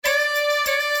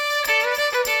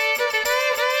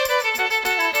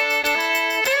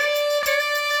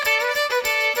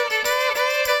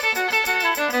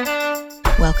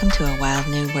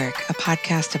New Work, a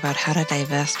podcast about how to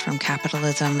divest from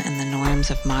capitalism and the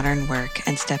norms of modern work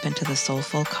and step into the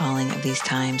soulful calling of these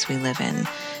times we live in,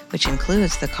 which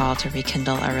includes the call to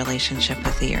rekindle our relationship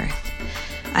with the earth.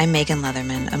 I'm Megan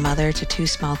Leatherman, a mother to 2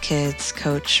 small kids,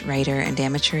 coach, writer, and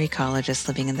amateur ecologist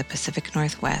living in the Pacific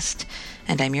Northwest,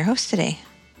 and I'm your host today.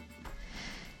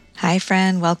 Hi,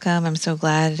 friend. Welcome. I'm so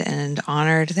glad and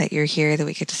honored that you're here, that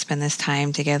we get to spend this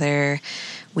time together.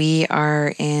 We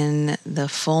are in the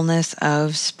fullness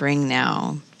of spring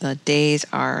now. The days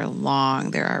are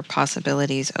long. There are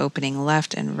possibilities opening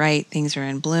left and right. Things are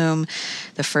in bloom.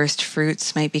 The first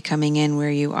fruits might be coming in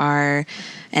where you are.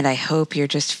 And I hope you're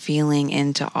just feeling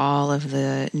into all of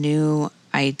the new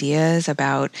ideas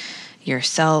about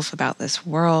yourself, about this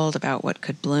world, about what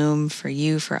could bloom for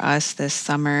you, for us this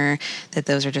summer, that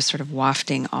those are just sort of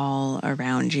wafting all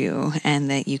around you and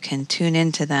that you can tune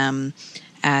into them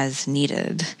as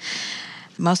needed.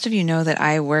 Most of you know that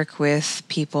I work with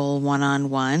people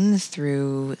one-on-one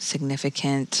through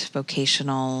significant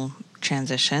vocational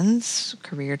transitions,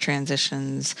 career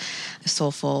transitions,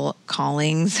 soulful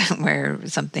callings where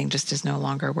something just is no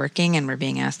longer working and we're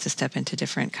being asked to step into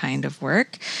different kind of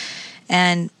work.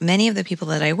 And many of the people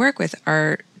that I work with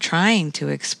are trying to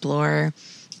explore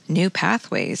new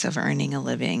pathways of earning a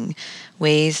living,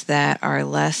 ways that are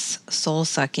less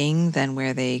soul-sucking than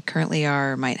where they currently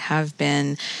are or might have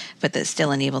been, but that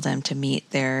still enable them to meet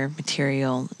their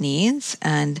material needs.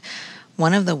 And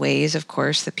one of the ways, of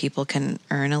course, that people can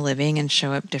earn a living and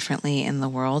show up differently in the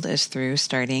world is through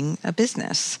starting a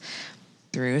business,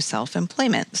 through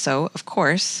self-employment. So, of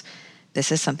course,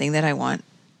 this is something that I want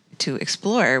to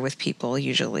explore with people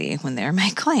usually when they're my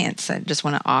clients. I just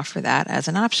want to offer that as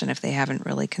an option if they haven't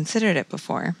really considered it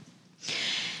before.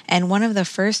 And one of the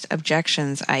first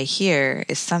objections I hear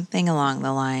is something along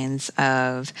the lines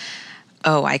of,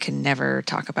 oh, I could never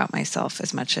talk about myself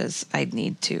as much as I'd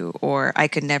need to, or I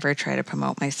could never try to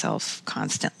promote myself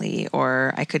constantly,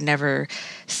 or I could never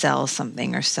sell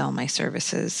something or sell my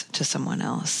services to someone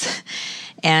else.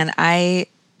 And I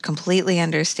completely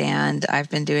understand. I've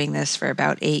been doing this for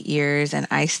about 8 years and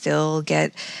I still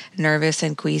get nervous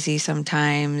and queasy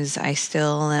sometimes. I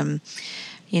still am,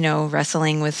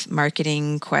 wrestling with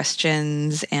marketing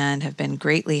questions and have been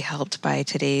greatly helped by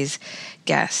today's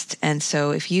guest. And so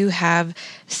if you have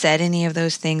said any of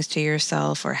those things to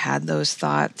yourself or had those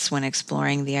thoughts when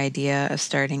exploring the idea of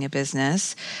starting a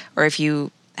business, or if you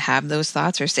have those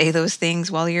thoughts or say those things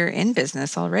while you're in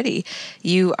business already,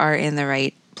 you are in the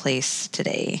right place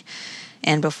today.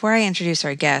 And before I introduce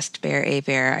our guest,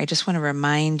 Hebert, I just want to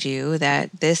remind you that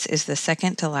this is the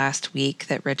second to last week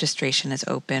that registration is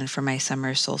open for my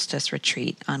summer solstice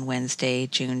retreat on Wednesday,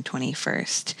 June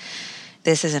 21st.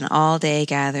 This is an all-day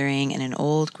gathering in an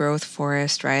old growth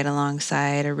forest right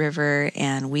alongside a river,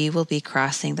 and we will be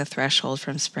crossing the threshold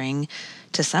from spring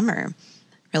to summer,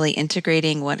 really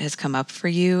integrating what has come up for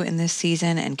you in this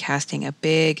season and casting a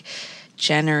big,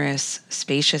 generous,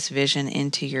 spacious vision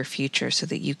into your future so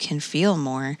that you can feel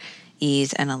more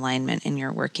ease and alignment in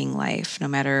your working life, no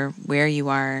matter where you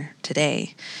are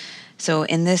today. So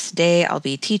in this day, I'll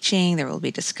be teaching, there will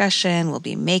be discussion, we'll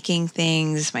be making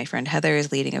things. My friend Heather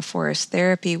is leading a forest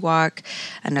therapy walk.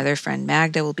 Another friend,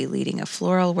 Magda, will be leading a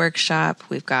floral workshop.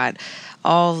 We've got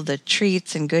all the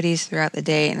treats and goodies throughout the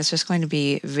day, and it's just going to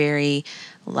be very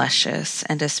luscious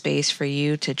and a space for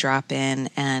you to drop in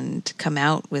and come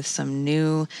out with some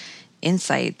new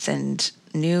insights and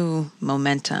new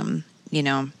momentum.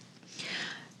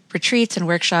 Retreats and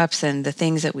workshops and the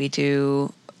things that we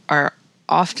do are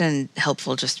often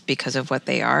helpful just because of what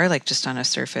they are, like just on a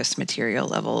surface material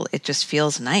level. It just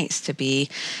feels nice to be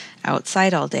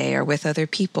outside all day or with other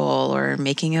people or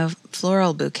making a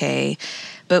floral bouquet.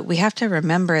 But we have to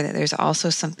remember that there's also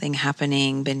something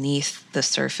happening beneath the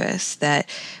surface, that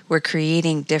we're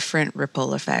creating different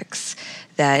ripple effects,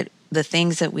 that the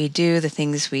things that we do, the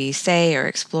things we say or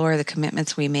explore, the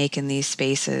commitments we make in these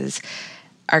spaces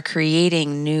are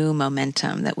creating new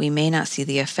momentum that we may not see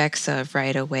the effects of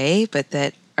right away, but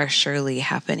that are surely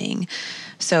happening.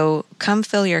 So come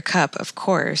fill your cup, of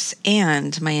course.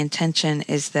 And my intention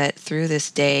is that through this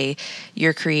day,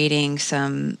 you're creating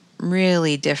some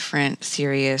really different,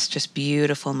 serious, just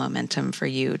beautiful momentum for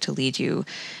you to lead you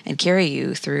and carry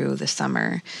you through the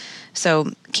summer.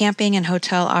 So camping and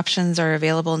hotel options are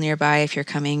available nearby if you're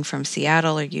coming from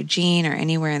Seattle or Eugene or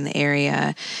anywhere in the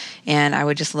area. And I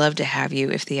would just love to have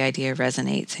you if the idea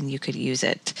resonates and you could use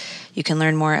it. You can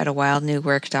learn more at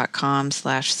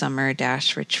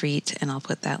awildnewwork.com/summer-retreat, and I'll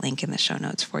put that link in the show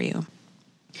notes for you.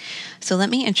 So let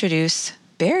me introduce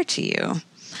Bear to you.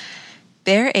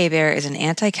 Hebert is an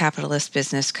anti-capitalist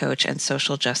business coach and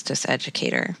social justice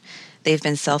educator. They've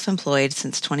been self-employed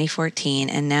since 2014,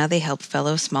 and now they help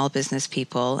fellow small business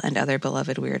people and other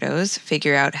beloved weirdos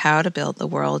figure out how to build the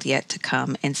world yet to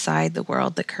come inside the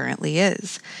world that currently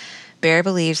is. Bear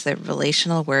believes that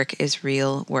relational work is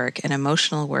real work and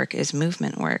emotional work is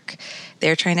movement work.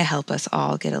 They're trying to help us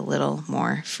all get a little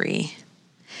more free.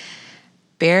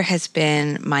 Bear has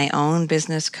been my own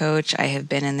business coach. I have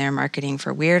been in their Marketing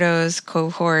for Weirdos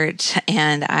cohort,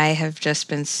 and I have just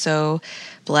been so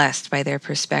blessed by their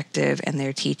perspective and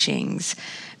their teachings.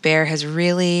 Bear has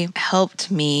really helped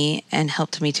me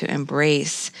to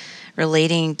embrace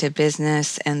relating to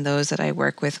business and those that I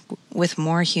work with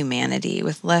more humanity,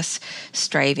 with less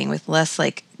striving, with less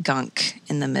like gunk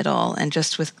in the middle, and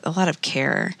just with a lot of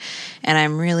care. And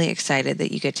I'm really excited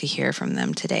that you get to hear from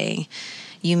them today.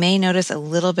 You may notice a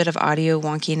little bit of audio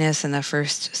wonkiness in the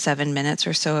first 7 minutes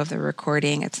or so of the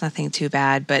recording. It's nothing too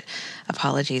bad, but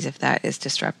apologies if that is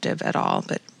disruptive at all.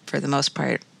 But for the most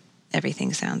part,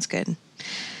 everything sounds good.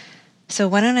 So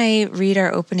why don't I read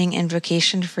our opening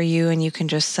invocation for you, and you can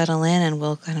just settle in and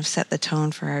we'll kind of set the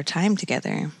tone for our time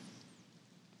together.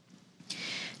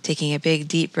 Taking a big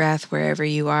deep breath wherever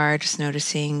you are, just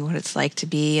noticing what it's like to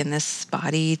be in this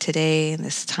body today, in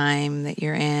this time that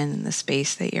you're in the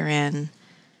space that you're in.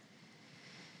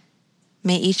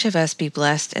 May each of us be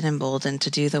blessed and emboldened to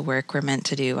do the work we're meant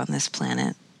to do on this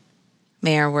planet.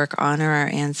 May our work honor our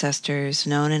ancestors,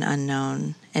 known and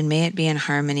unknown, and may it be in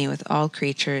harmony with all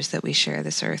creatures that we share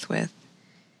this earth with.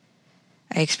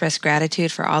 I express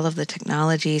gratitude for all of the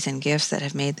technologies and gifts that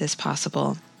have made this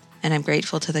possible, and I'm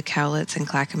grateful to the Cowlitz and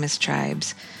Clackamas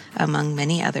tribes, among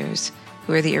many others,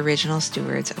 who are the original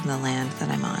stewards of the land that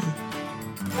I'm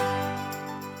on.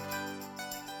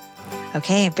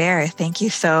 Okay, Bear, thank you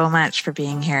so much for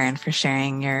being here and for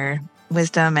sharing your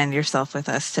wisdom and yourself with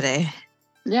us today.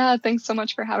 Yeah, thanks so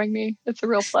much for having me. It's a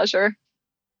real pleasure.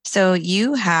 So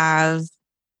you have,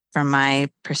 from my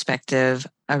perspective,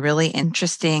 a really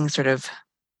interesting sort of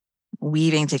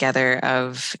weaving together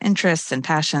of interests and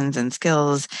passions and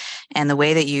skills, and the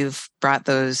way that you've brought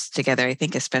those together, I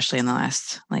think especially in the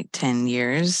last 10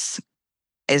 years,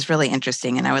 is really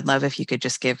interesting. And I would love if you could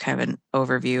just give kind of an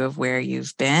overview of where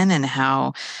you've been and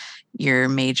how your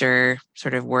major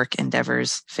sort of work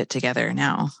endeavors fit together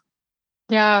now.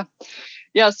 Yeah.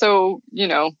 So,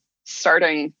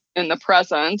 starting in the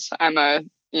present, I'm a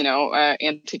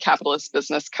anti-capitalist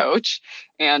business coach.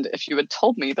 And if you had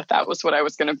told me that that was what I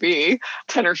was going to be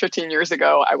 10 or 15 years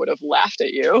ago, I would have laughed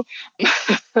at you.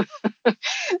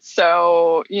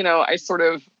 So, I sort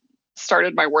of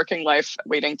started my working life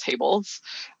waiting tables.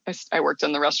 I worked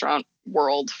in the restaurant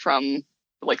world from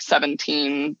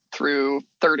 17 through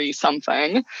 30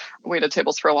 something, waited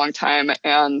tables for a long time.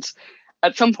 And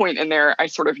at some point in there, I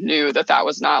sort of knew that that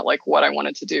was not what I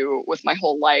wanted to do with my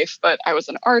whole life. But I was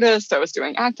an artist. I was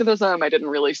doing activism. I didn't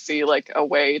really see a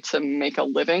way to make a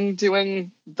living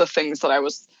doing the things that I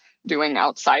was doing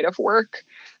outside of work.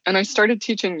 And I started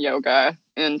teaching yoga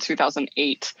in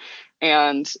 2008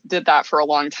 and did that for a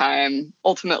long time.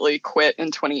 Ultimately quit in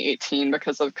 2018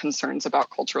 because of concerns about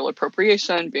cultural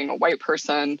appropriation, being a white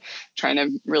person, trying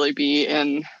to really be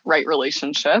in right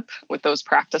relationship with those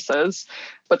practices,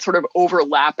 but sort of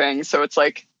overlapping. So it's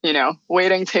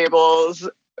waiting tables,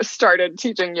 started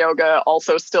teaching yoga,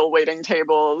 also still waiting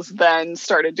tables, then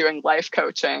started doing life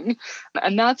coaching.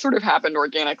 And that sort of happened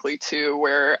organically too,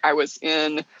 where I was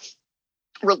in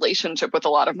relationship with a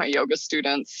lot of my yoga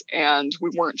students, and we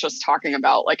weren't just talking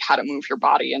about how to move your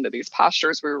body into these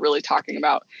postures. We were really talking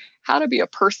about how to be a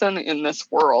person in this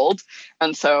world.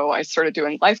 And so I started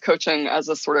doing life coaching as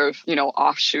a sort of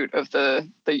offshoot of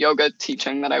the yoga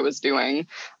teaching that I was doing,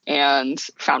 and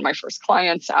found my first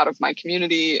clients out of my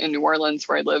community in New Orleans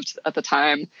where I lived at the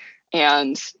time.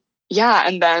 And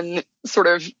then sort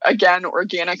of again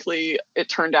organically, it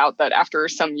turned out that after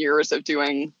some years of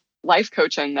doing life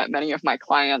coaching, that many of my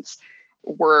clients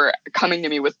were coming to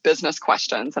me with business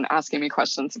questions and asking me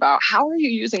questions about how are you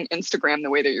using Instagram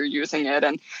the way that you're using it,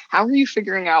 and how are you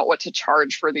figuring out what to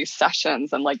charge for these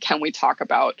sessions, and can we talk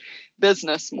about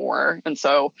business more? And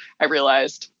so I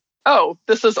realized, oh,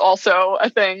 this is also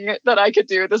a thing that I could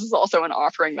do. This is also an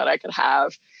offering that I could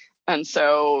have. And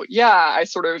so, I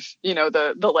sort of,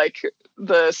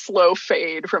 the slow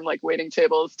fade from waiting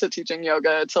tables to teaching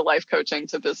yoga to life coaching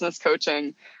to business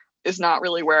coaching is not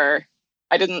really where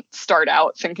I didn't start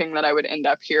out thinking that I would end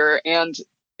up here. And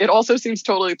it also seems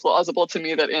totally plausible to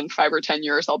me that in 5 or 10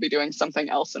 years, I'll be doing something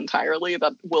else entirely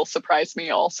that will surprise me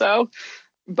also.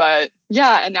 But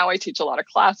and now I teach a lot of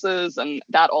classes, and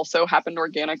that also happened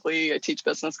organically. I teach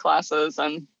business classes,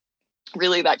 and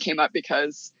really that came up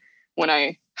because when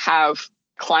I have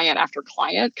client after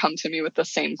client come to me with the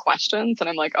same questions. And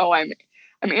I'm like, oh, I'm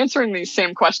answering these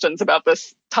same questions about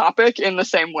this topic in the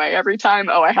same way every time.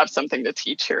 Oh, I have something to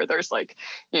teach here. There's like,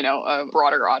 a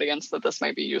broader audience that this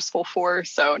might be useful for.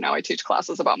 So now I teach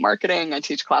classes about marketing. I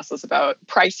teach classes about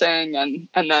pricing.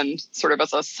 And then sort of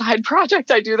as a side project,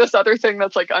 I do this other thing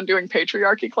that's like undoing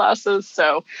patriarchy classes.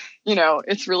 So,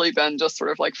 it's really been just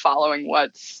sort of like following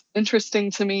what's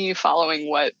interesting to me, following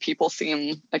what people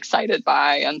seem excited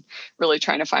by, and really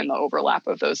trying to find the overlap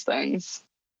of those things.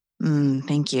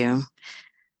 Thank you.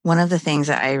 One of the things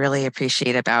that I really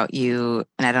appreciate about you,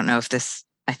 and I don't know if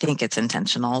I think it's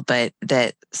intentional, but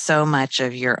that so much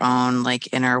of your own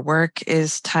like inner work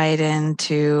is tied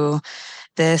into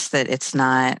this, that it's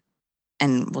not,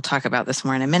 and we'll talk about this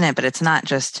more in a minute, but it's not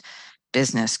just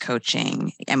business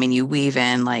coaching. I mean, you weave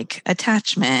in like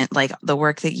attachment, like the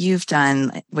work that you've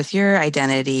done with your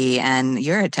identity and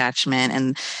your attachment.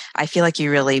 And I feel like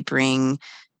you really bring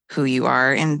who you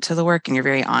are into the work, and you're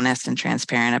very honest and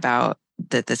transparent about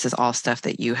that this is all stuff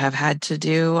that you have had to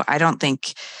do. I don't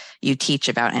think you teach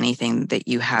about anything that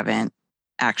you haven't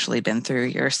actually been through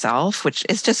yourself, which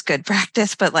is just good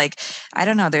practice. But like, I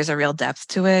don't know, there's a real depth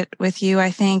to it with you, I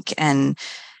think. And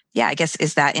yeah, I guess,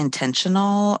 is that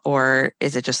intentional, or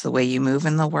is it just the way you move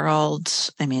in the world?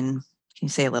 I mean, can you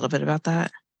say a little bit about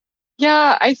that?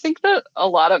 Yeah, I think that a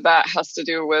lot of that has to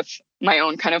do with my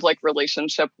own kind of like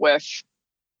relationship with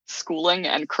schooling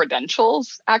and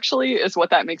credentials, actually, is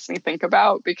what that makes me think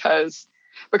about. Because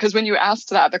when you asked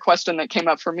that, the question that came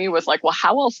up for me was like, well,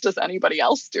 how else does anybody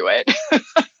else do it?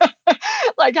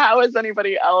 Like, how is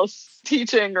anybody else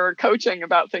teaching or coaching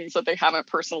about things that they haven't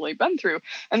personally been through?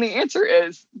 And the answer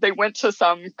is they went to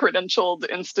some credentialed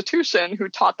institution who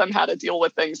taught them how to deal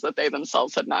with things that they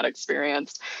themselves had not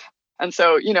experienced. And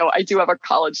so, I do have a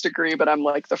college degree, but I'm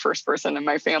like the first person in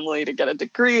my family to get a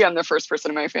degree. I'm the first person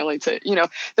in my family to,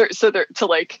 to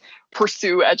like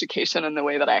pursue education in the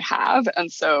way that I have.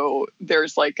 And so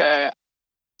there's like I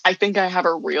think I have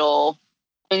a real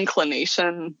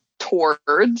inclination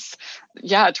towards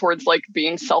like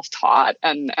being self-taught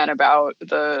and about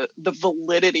the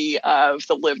validity of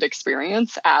the lived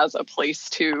experience as a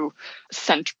place to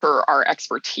center our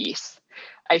expertise.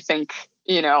 I think,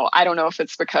 I don't know if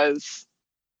it's because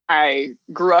I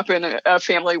grew up in a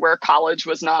family where college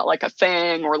was not like a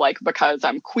thing, or like because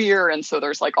I'm queer. And so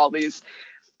there's like all these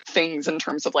things in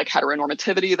terms of like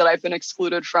heteronormativity that I've been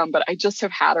excluded from. But I just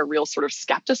have had a real sort of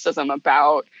skepticism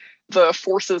about the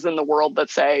forces in the world that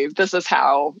say, this is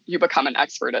how you become an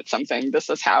expert at something. This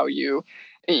is how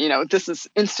this is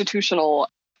institutional,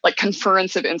 like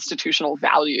conference of institutional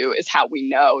value is how we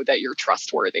know that you're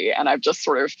trustworthy. And I've just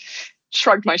sort of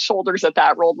shrugged my shoulders at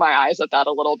that, rolled my eyes at that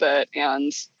a little bit.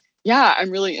 And yeah, I'm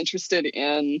really interested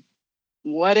in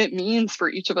what it means for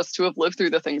each of us to have lived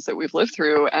through the things that we've lived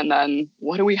through. And then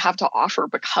what do we have to offer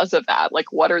because of that?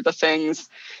 Like, what are the things,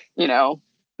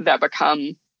 that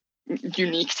become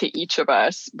unique to each of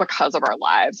us because of our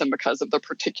lives and because of the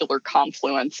particular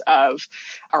confluence of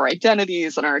our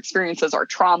identities and our experiences, our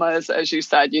traumas, as you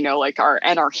said, like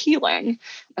our healing.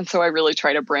 And so I really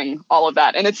try to bring all of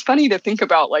that. And it's funny to think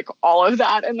about like all of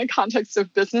that in the context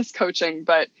of business coaching.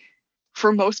 But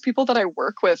for most people that I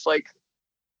work with, like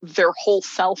their whole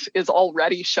self is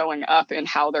already showing up in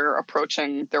how they're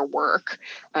approaching their work.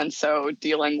 And so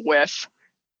dealing with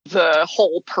the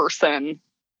whole person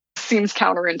seems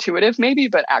counterintuitive maybe,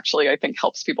 but actually I think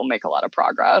helps people make a lot of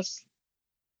progress.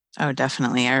 Oh,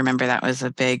 definitely. I remember that was a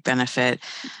big benefit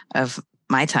of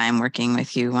my time working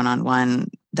with you one-on-one,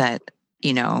 that,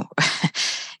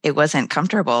 it wasn't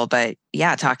comfortable, but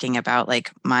yeah, talking about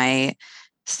like my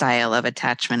style of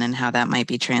attachment and how that might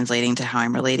be translating to how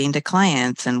I'm relating to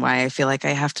clients and why I feel like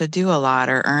I have to do a lot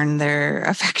or earn their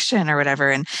affection or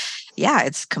whatever. And yeah,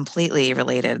 it's completely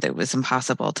related. It was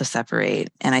impossible to separate.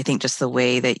 And I think just the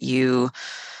way that you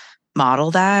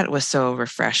model that was so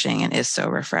refreshing and is so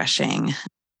refreshing.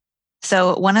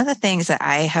 So one of the things that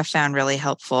I have found really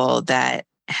helpful that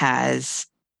has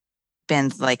been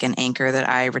like an anchor that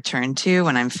I return to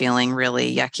when I'm feeling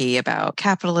really yucky about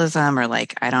capitalism, or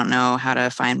like I don't know how to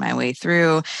find my way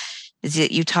through, is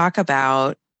that you talk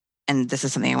about, and this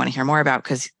is something I want to hear more about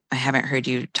because I haven't heard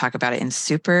you talk about it in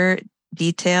super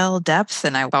depth,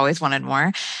 and I've always wanted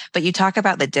more, but you talk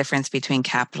about the difference between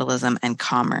capitalism and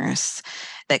commerce,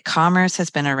 that commerce has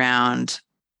been around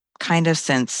kind of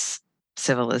since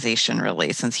civilization,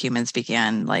 really, since humans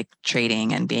began like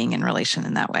trading and being in relation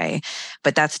in that way.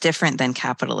 But that's different than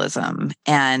capitalism.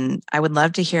 And I would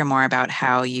love to hear more about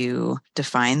how you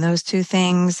define those two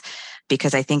things,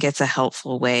 because I think it's a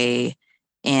helpful way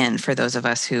in for those of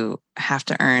us who have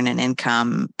to earn an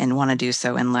income and want to do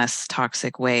so in less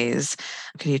toxic ways.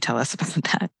 Could you tell us about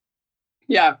that?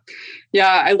 Yeah.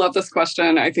 Yeah, I love this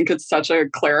question. I think it's such a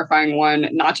clarifying one,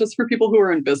 not just for people who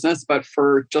are in business, but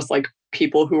for just like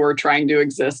people who are trying to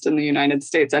exist in the United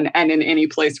States and in any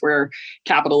place where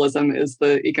capitalism is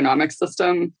the economic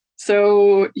system.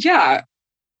 So, yeah,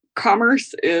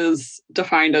 commerce is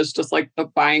defined as just like the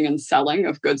buying and selling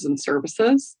of goods and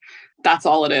services. That's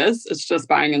all it is. It's just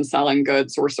buying and selling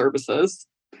goods or services.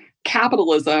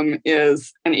 Capitalism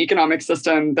is an economic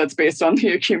system that's based on the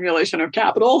accumulation of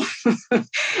capital.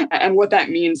 And what that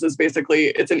means is basically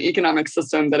it's an economic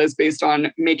system that is based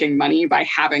on making money by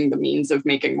having the means of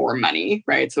making more money,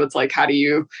 right? So it's like, how do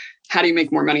you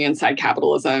make more money inside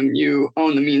capitalism? You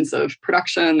own the means of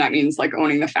production. That means like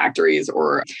owning the factories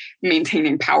or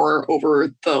maintaining power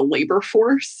over the labor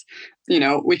force.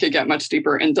 We could get much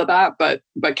deeper into that, but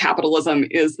capitalism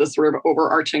is the sort of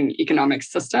overarching economic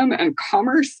system, and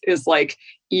commerce is like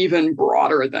even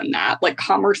broader than that. Like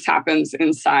commerce happens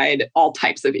inside all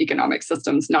types of economic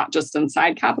systems, not just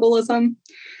inside capitalism.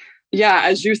 Yeah,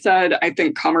 as you said, I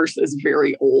think commerce is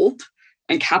very old,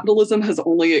 and capitalism has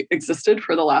only existed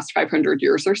for the last 500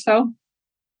 years or so.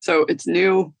 So it's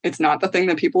new. It's not the thing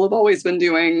that people have always been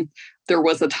doing. There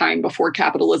was a time before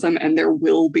capitalism, and there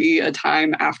will be a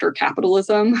time after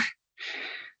capitalism.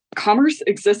 Commerce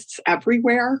exists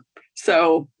everywhere.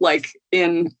 So, like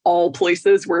in all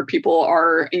places where people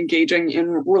are engaging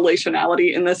in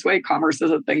relationality in this way, commerce is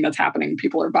a thing that's happening.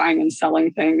 People are buying and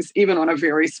selling things, even on a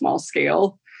very small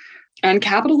scale. And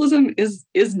capitalism is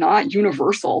not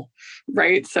universal,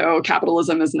 right? So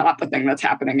capitalism is not the thing that's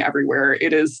happening everywhere.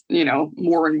 It is,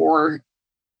 more and more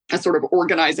a sort of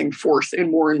organizing force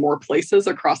in more and more places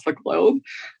across the globe,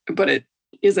 but it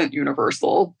isn't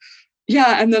universal.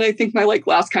 Yeah, and then I think my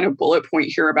last kind of bullet point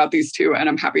here about these two, and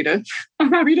I'm happy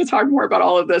to talk more about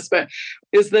all of this, but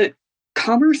is that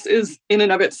commerce is in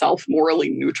and of itself morally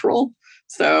neutral.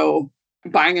 So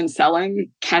buying and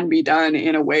selling can be done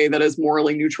in a way that is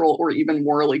morally neutral or even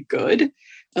morally good,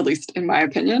 at least in my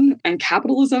opinion. And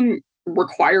capitalism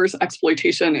requires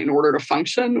exploitation in order to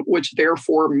function, which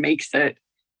therefore makes it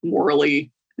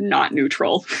morally not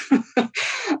neutral.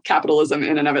 Capitalism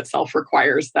in and of itself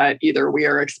requires that either we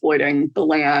are exploiting the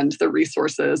land, the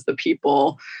resources, the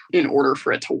people in order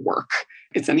for it to work.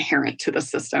 It's inherent to the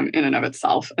system in and of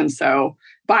itself. And so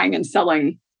buying and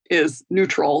selling is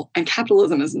neutral, and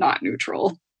capitalism is not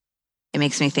neutral. It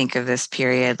makes me think of this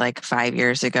period like 5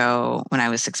 years ago when I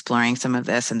was exploring some of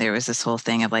this, and there was this whole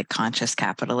thing of like conscious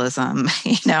capitalism,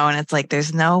 and it's like,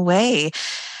 there's no way.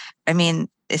 I mean,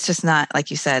 it's just not, like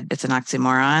you said, it's an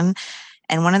oxymoron.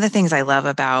 And one of the things I love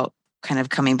about kind of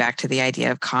coming back to the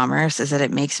idea of commerce is that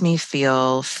it makes me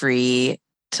feel free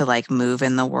to like move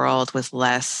in the world with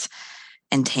less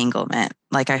entanglement.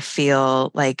 Like I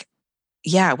feel like,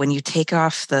 yeah, when you take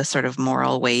off the sort of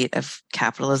moral weight of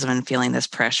capitalism and feeling this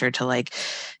pressure to like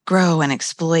grow and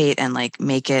exploit and like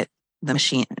make it the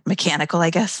mechanical,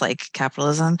 I guess, like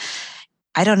capitalism,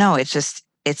 I don't know.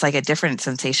 It's like a different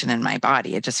sensation in my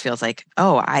body. It just feels like,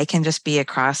 oh, I can just be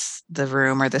across the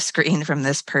room or the screen from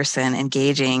this person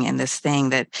engaging in this thing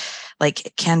that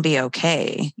like can be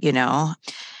okay,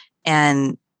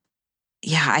 And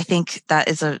yeah, I think that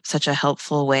is such a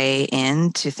helpful way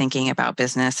into thinking about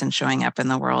business and showing up in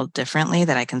the world differently,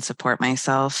 that I can support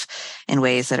myself in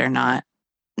ways that are not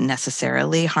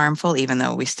necessarily harmful, even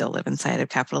though we still live inside of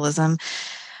capitalism.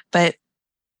 But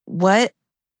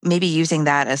maybe using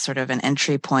that as sort of an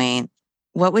entry point,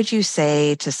 what would you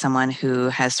say to someone who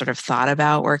has sort of thought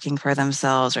about working for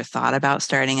themselves or thought about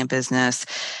starting a business,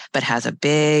 but has a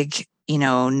big,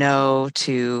 no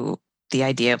to the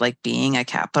idea of like being a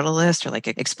capitalist or like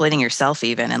exploiting yourself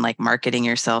even and like marketing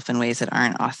yourself in ways that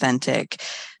aren't authentic?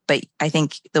 But I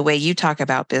think the way you talk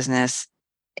about business,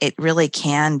 it really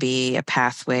can be a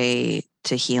pathway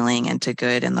to healing and to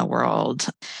good in the world.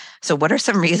 So what are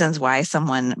some reasons why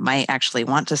someone might actually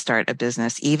want to start a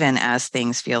business, even as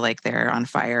things feel like they're on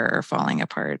fire or falling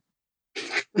apart?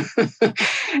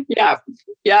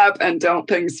 Yep. And don't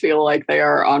things feel like they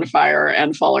are on fire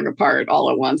and falling apart all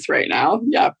at once right now?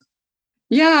 Yep.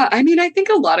 Yeah, I mean, I think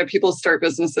a lot of people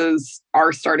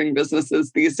are starting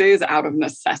businesses these days out of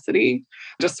necessity.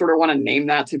 Just sort of want to name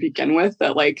that to begin with,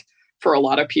 that like for a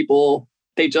lot of people,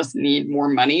 they just need more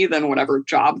money than whatever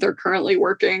job they're currently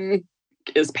working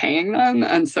is paying them.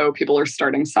 And so people are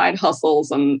starting side hustles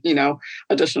and,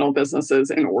 additional businesses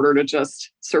in order to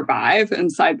just survive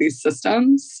inside these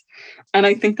systems. And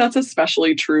I think that's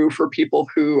especially true for people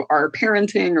who are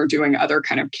parenting or doing other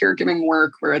kind of caregiving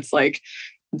work where it's like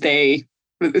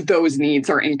those needs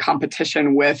are in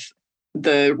competition with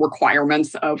the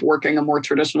requirements of working a more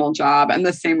traditional job. And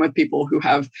the same with people who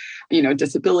have,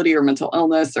 disability or mental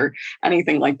illness or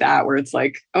anything like that, where it's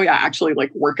like, oh yeah, actually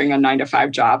like working a 9 to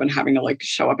 5 job and having to like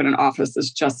show up in an office is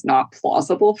just not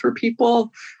plausible for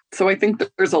people. So I think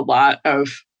that there's a lot of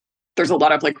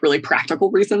like really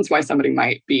practical reasons why somebody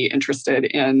might be interested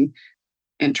in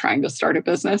trying to start a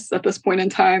business at this point in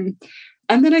time.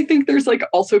 And then I think there's like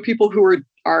also people who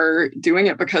are doing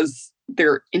it because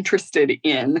they're interested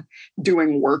in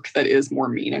doing work that is more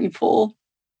meaningful.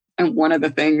 And one of the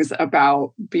things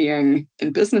about being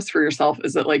in business for yourself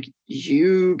is that like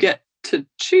you get to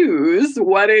choose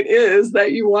what it is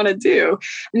that you want to do.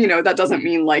 That doesn't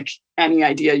mean like any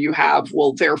idea you have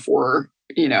will therefore,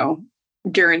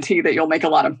 guarantee that you'll make a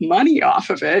lot of money off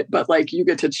of it, but like you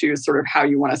get to choose sort of how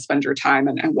you want to spend your time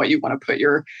and what you want to put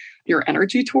your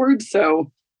energy towards.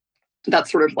 So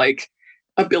that's sort of like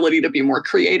ability to be more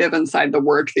creative inside the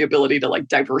work, the ability to like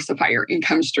diversify your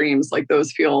income streams, like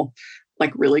those feel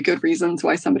like really good reasons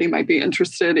why somebody might be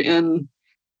interested in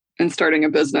starting a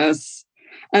business.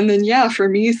 And then, yeah, for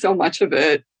me, so much of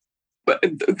it, but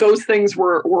those things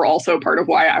were also part of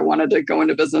why I wanted to go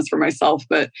into business for myself.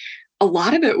 But a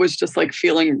lot of it was just like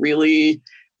feeling really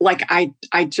like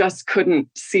I just couldn't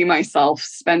see myself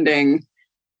spending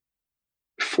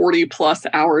 40 plus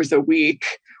hours a week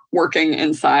working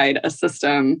inside a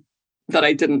system that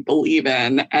I didn't believe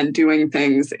in and doing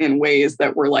things in ways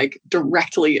that were like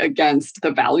directly against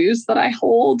the values that I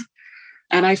hold.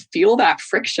 And I feel that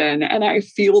friction and I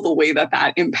feel the way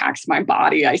that impacts my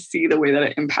body. I see the way that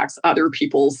it impacts other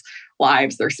people's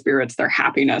lives, their spirits, their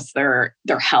happiness, their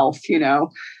health,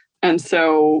 And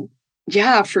so,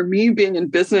 yeah, for me being in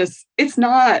business,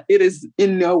 it is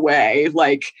in no way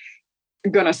like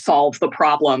going to solve the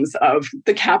problems of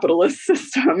the capitalist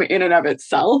system in and of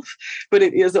itself, but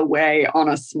it is a way on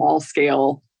a small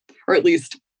scale, or at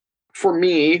least for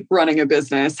me, running a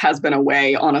business has been a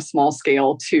way on a small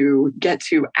scale to get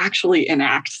to actually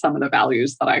enact some of the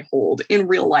values that I hold in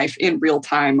real life, in real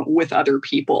time with other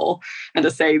people, and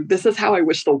to say, this is how I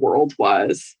wish the world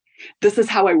was. This is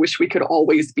how I wish we could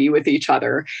always be with each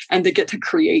other, and to get to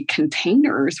create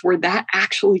containers where that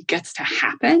actually gets to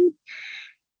happen.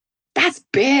 That's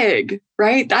big,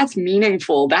 right? That's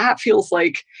meaningful. That feels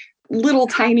like little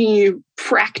tiny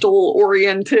fractal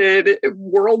oriented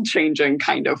world changing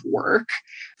kind of work.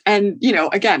 And,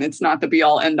 again, it's not the be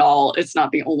all end all. It's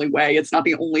not the only way. It's not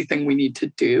the only thing we need to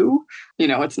do.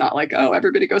 It's not like, oh,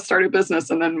 everybody go start a business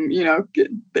and then,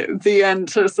 the end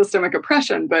to systemic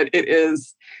oppression. But it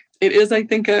is, I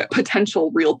think, a potential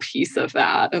real piece of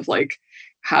that, of like,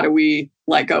 how do we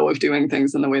let go of doing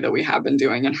things in the way that we have been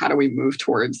doing? And how do we move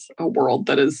towards a world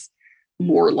that is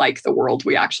more like the world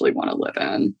we actually want to live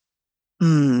in?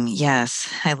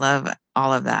 Yes, I love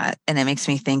all of that. And it makes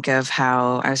me think of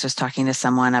how I was just talking to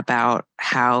someone about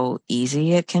how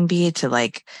easy it can be to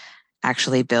like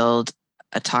actually build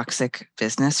a toxic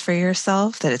business for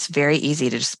yourself, that it's very easy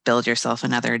to just build yourself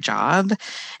another job.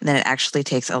 And then it actually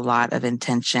takes a lot of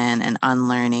intention and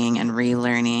unlearning and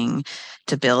relearning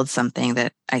to build something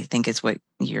that I think is what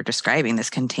you're describing,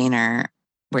 this container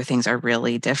where things are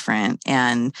really different.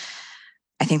 And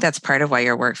I think that's part of why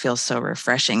your work feels so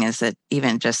refreshing, is that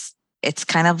even just, it's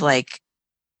kind of like,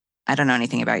 I don't know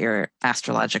anything about your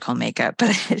astrological makeup,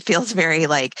 but it feels very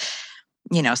like,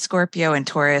 Scorpio and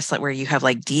Taurus, like where you have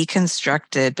like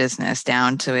deconstructed business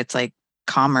down to its like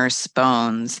commerce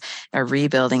bones, or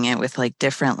rebuilding it with like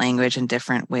different language and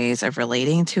different ways of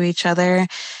relating to each other.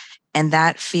 And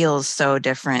that feels so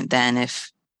different than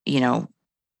if,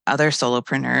 other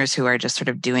solopreneurs who are just sort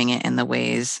of doing it in the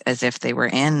ways as if they were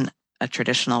in a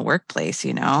traditional workplace,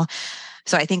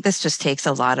 So I think this just takes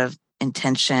a lot of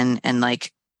intention and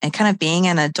kind of being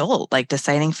an adult, like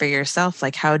deciding for yourself,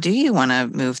 like, how do you want to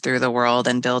move through the world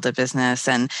and build a business?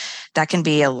 And that can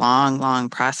be a long, long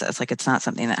process. Like, it's not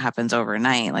something that happens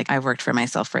overnight. Like, I've worked for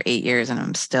myself for 8 years and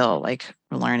I'm still like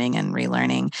learning and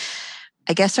relearning.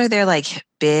 I guess, are there like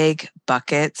big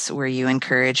buckets where you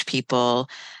encourage people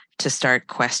to start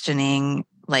questioning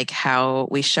like how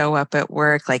we show up at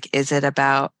work? Like, is it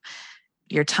about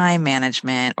your time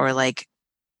management, or like,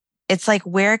 it's like,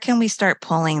 where can we start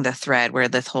pulling the thread where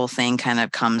this whole thing kind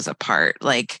of comes apart?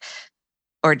 Like,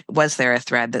 or was there a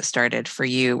thread that started for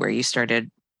you where you started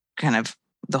kind of,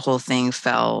 the whole thing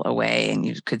fell away and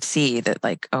you could see that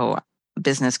like, oh,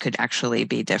 business could actually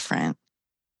be different?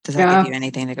 Does that give you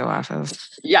anything to go off of?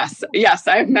 Yes.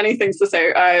 I have many things to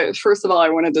say. First of all, I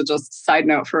wanted to just side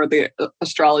note for the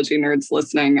astrology nerds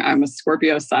listening. I'm a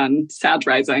Scorpio sun, Sag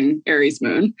rising, Aries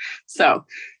moon. So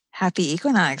Happy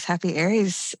equinox, happy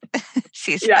Aries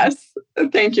season. Yes,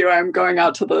 thank you. I'm going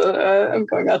out to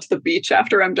the beach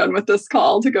after I'm done with this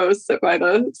call to go sit by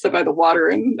the water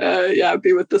and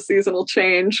be with the seasonal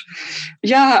change.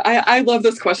 Yeah, I love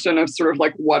this question of sort of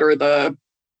like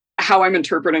how I'm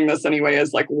interpreting this anyway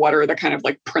is like, what are the kind of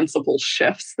like principal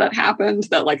shifts that happened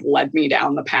that like led me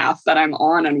down the path that I'm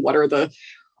on, and what are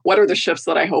the shifts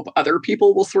that I hope other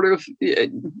people will sort of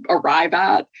arrive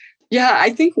at. Yeah, I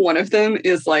think one of them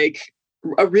is like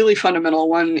a really fundamental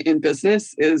one in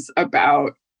business is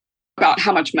about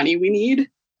how much money we need.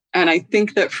 And I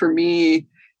think that for me,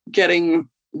 getting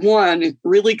one,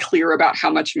 really clear about how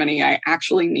much money I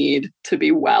actually need to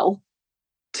be well.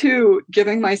 Two,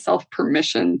 giving myself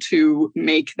permission to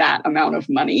make that amount of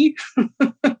money.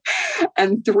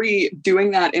 And three,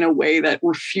 doing that in a way that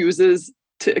refuses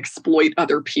to exploit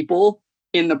other people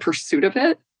in the pursuit of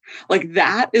it. Like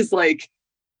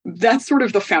that's sort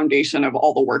of the foundation of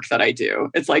all the work that I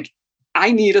do. It's like,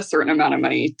 I need a certain amount of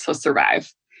money to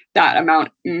survive. That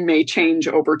amount may change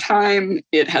over time.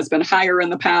 It has been higher in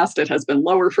the past. It has been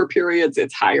lower for periods.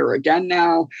 It's higher again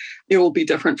now. It will be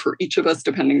different for each of us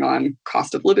depending on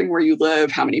cost of living where you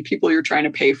live, how many people you're trying to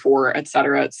pay for, et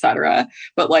cetera, et cetera.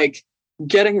 But like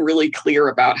getting really clear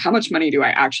about how much money do I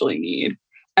actually need?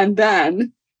 And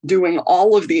then doing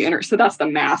all of so that's the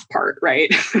math part,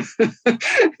 right?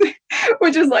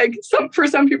 Which is like, for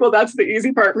some people, that's the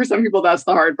easy part. For some people, that's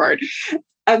the hard part.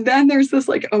 And then there's this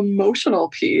like emotional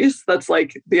piece that's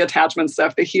like the attachment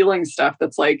stuff, the healing stuff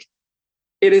that's like,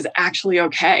 it is actually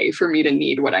okay for me to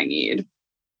need what I need.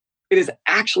 It is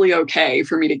actually okay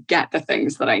for me to get the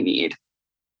things that I need.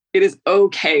 It is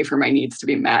okay for my needs to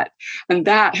be met. And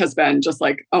that has been just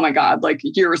like, oh my God, like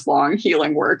years long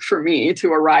healing work for me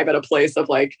to arrive at a place of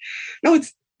like, no,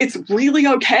 it's really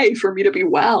okay for me to be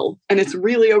well. And it's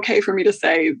really okay for me to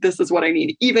say, this is what I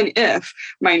need, even if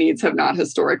my needs have not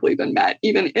historically been met,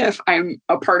 even if I'm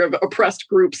a part of oppressed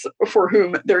groups for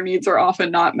whom their needs are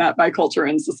often not met by culture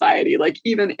and society. Like,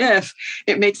 even if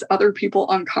it makes other people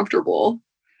uncomfortable,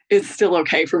 it's still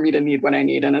okay for me to need what I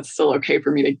need. And it's still okay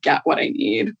for me to get what I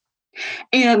need.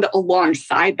 And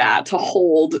alongside that, to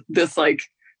hold this like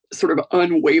sort of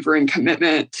unwavering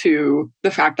commitment to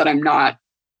the fact that I'm not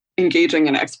engaging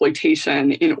in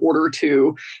exploitation in order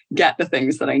to get the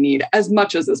things that I need as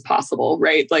much as is possible,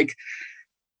 right? Like,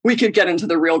 we could get into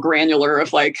the real granular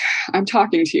of like, I'm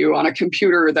talking to you on a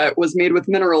computer that was made with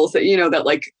minerals that, that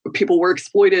like people were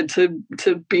exploited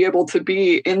to be able to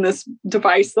be in this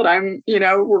device that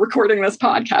we're recording this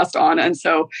podcast on. And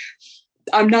so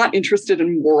I'm not interested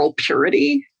in moral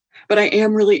purity, but I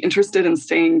am really interested in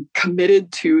staying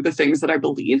committed to the things that I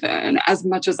believe in as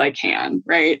much as I can,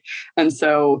 right? And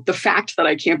so the fact that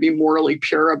I can't be morally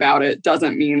pure about it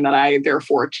doesn't mean that I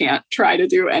therefore can't try to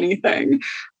do anything.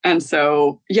 And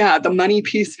so, yeah, the money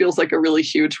piece feels like a really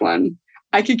huge one.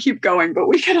 I could keep going, but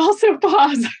we could also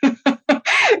pause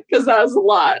because that was a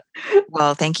lot.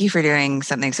 Well, thank you for doing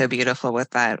something so beautiful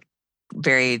with that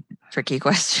very tricky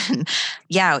question.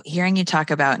 Yeah, hearing you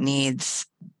talk about needs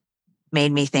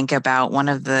made me think about one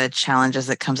of the challenges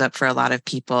that comes up for a lot of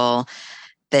people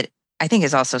that I think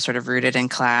is also sort of rooted in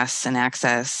class and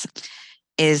access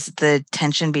is the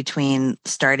tension between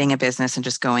starting a business and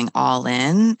just going all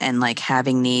in and like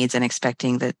having needs and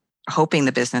hoping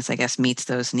the business, I guess, meets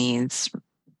those needs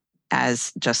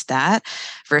as just that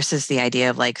versus the idea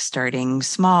of like starting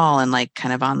small and like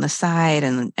kind of on the side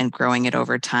and growing it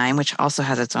over time, which also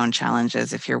has its own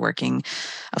challenges if you're working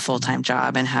a full-time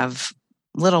job and have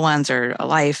little ones or a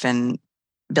life, and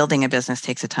building a business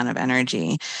takes a ton of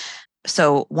energy.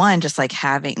 So one, just like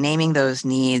naming those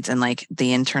needs and like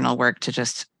the internal work to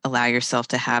just allow yourself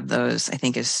to have those, I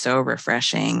think is so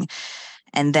refreshing.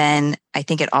 And then I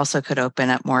think it also could open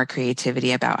up more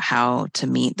creativity about how to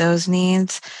meet those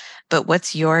needs. But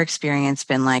what's your experience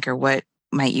been like, or what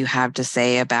might you have to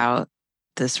say about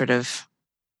the sort of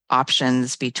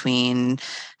options between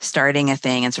starting a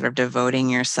thing and sort of devoting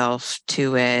yourself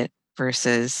to it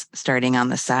versus starting on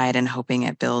the side and hoping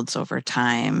it builds over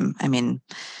time? I mean,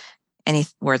 any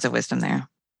words of wisdom there?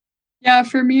 Yeah,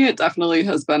 for me, it definitely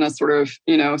has been a sort of,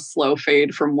 slow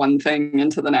fade from one thing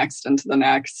into the next,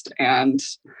 and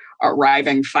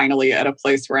arriving finally at a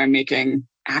place where I'm making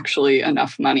actually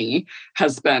enough money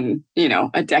has been,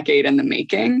 a decade in the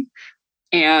making.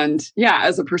 And yeah,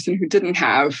 as a person who didn't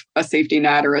have a safety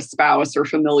net or a spouse or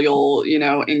familial,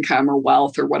 income or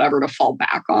wealth or whatever to fall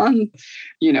back on,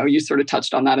 you sort of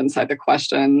touched on that inside the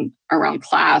question around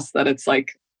class, that it's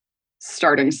like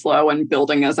starting slow and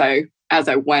building as I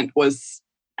went was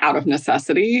out of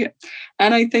necessity.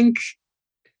 And I think,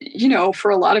 for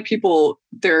a lot of people,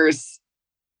 there's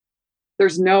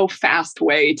there's no fast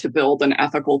way to build an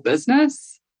ethical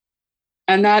business.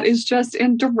 And that is just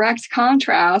in direct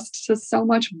contrast to so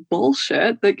much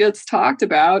bullshit that gets talked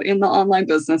about in the online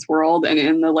business world and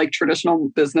in the like traditional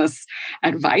business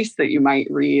advice that you might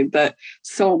read, that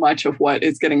so much of what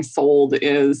is getting sold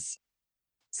is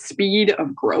speed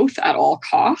of growth at all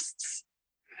costs.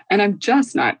 And I'm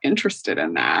just not interested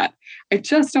in that. I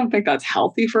just don't think that's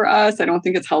healthy for us. I don't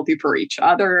think it's healthy for each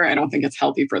other. I don't think it's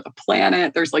healthy for the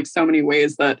planet. There's like so many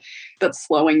ways that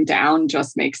slowing down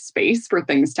just makes space for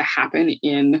things to happen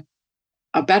in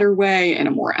a better way, in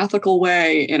a more ethical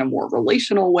way, in a more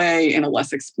relational way, in a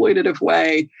less exploitative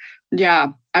way. Yeah,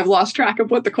 I've lost track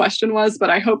of what the question was, but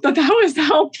I hope that was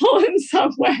helpful in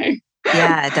some way.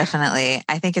 Yeah, definitely.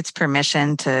 I think it's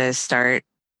permission to start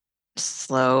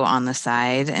slow on the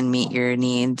side and meet your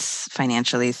needs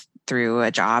financially through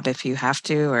a job if you have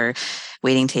to, or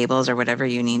waiting tables or whatever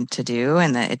you need to do.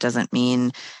 And that it doesn't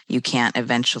mean you can't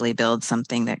eventually build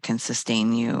something that can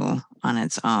sustain you on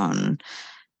its own.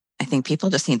 I think people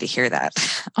just need to hear that,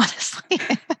 honestly.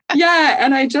 Yeah.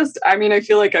 And I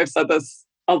feel like I've said this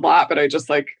a lot, but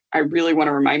I really want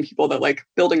to remind people that like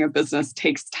building a business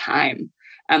takes time.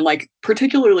 And like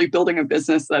particularly building a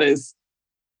business that is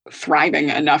thriving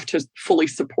enough to fully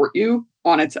support you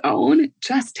on its own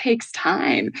just takes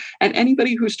time. And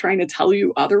anybody who's trying to tell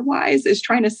you otherwise is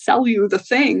trying to sell you the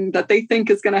thing that they think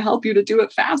is going to help you to do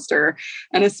it faster.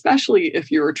 And especially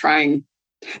if you're trying,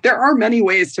 there are many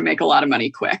ways to make a lot of money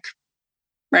quick,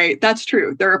 right? That's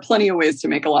true. There are plenty of ways to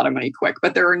make a lot of money quick,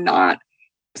 but there are not,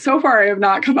 so far I have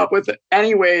not come up with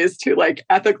any ways to like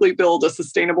ethically build a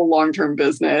sustainable long-term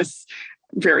business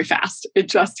very fast. It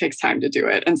just takes time to do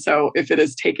it. And so if it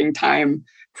is taking time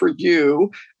for you,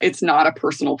 it's not a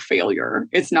personal failure.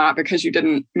 It's not because you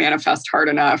didn't manifest hard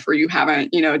enough or you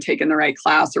haven't, taken the right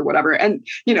class or whatever. And,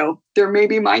 there may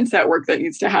be mindset work that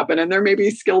needs to happen and there may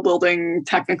be skill building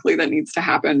technically that needs to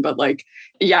happen. But like,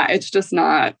 yeah, it's just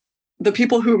not. The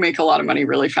people who make a lot of money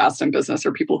really fast in business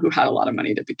are people who had a lot of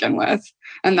money to begin with.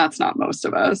 And that's not most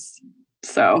of us.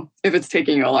 So if it's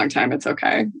taking you a long time, it's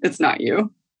okay. It's not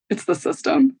you. It's the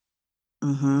system.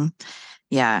 Mm-hmm.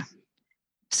 Yeah.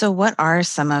 So what are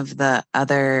some of the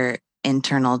other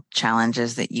internal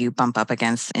challenges that you bump up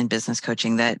against in business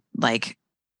coaching that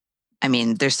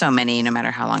there's so many, no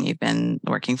matter how long you've been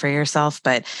working for yourself,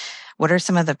 but what are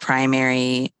some of the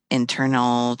primary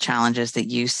internal challenges that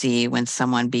you see when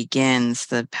someone begins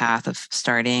the path of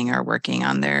starting or working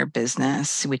on their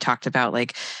business? We talked about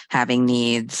like having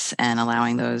needs and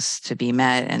allowing those to be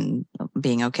met and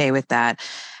being okay with that.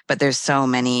 But there's so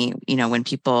many, when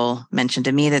people mention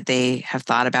to me that they have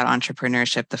thought about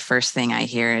entrepreneurship, the first thing I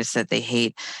hear is that they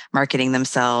hate marketing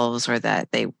themselves or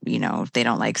that they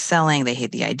don't like selling. They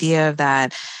hate the idea of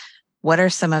that. What are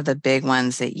some of the big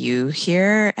ones that you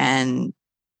hear, and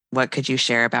what could you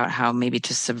share about how maybe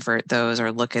to subvert those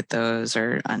or look at those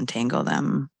or untangle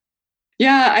them?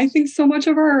 Yeah, I think so much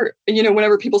of our,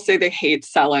 whenever people say they hate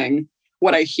selling,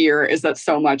 what I hear is that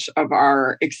so much of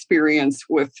our experience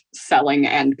with selling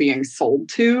and being sold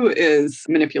to is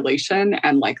manipulation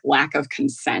and like lack of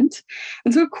consent.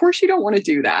 And so of course you don't want to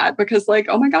do that because like,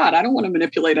 oh my God, I don't want to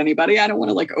manipulate anybody. I don't want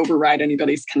to like override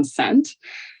anybody's consent.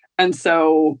 And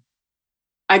so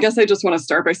I guess I just want to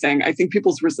start by saying I think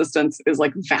people's resistance is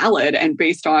like valid and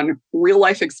based on real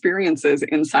life experiences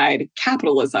inside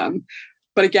capitalism.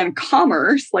 But again,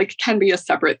 commerce like can be a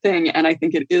separate thing. And I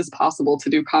think it is possible to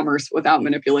do commerce without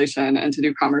manipulation and to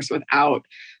do commerce without,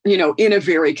 in a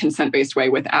very consent-based way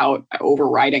without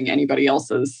overriding anybody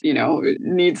else's,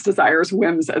 needs, desires,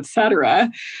 whims,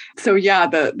 etc. So yeah,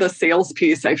 the sales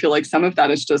piece, I feel like some of that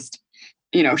is just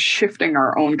shifting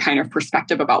our own kind of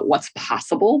perspective about what's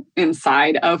possible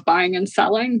inside of buying and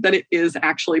selling, that it is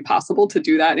actually possible to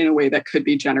do that in a way that could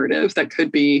be generative, that could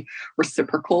be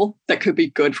reciprocal, that could be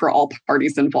good for all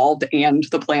parties involved and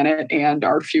the planet and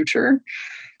our future.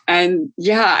 And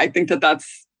yeah, I think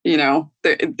that's,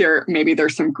 maybe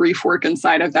there's some grief work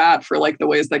inside of that for like the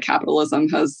ways that capitalism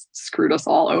has screwed us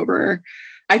all over.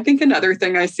 I think another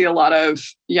thing I see a lot of,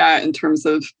 in terms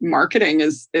of marketing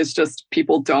is just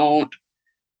people don't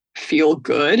feel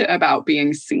good about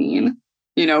being seen.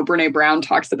 Brene Brown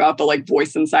talks about the like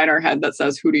voice inside our head that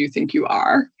says, who do you think you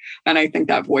are? And I think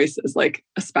that voice is like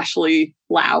especially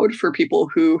loud for people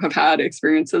who have had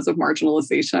experiences of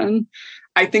marginalization.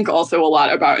 I think also a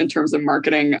lot about in terms of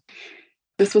marketing.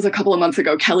 This was a couple of months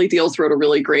ago. Kelly Deals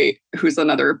who's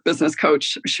another business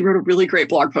coach. She wrote a really great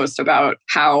blog post about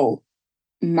how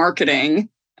marketing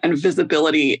and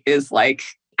visibility is like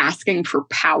asking for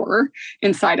power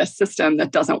inside a system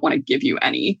that doesn't want to give you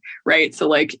any, right? So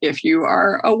like if you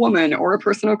are a woman or a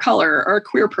person of color or a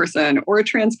queer person or a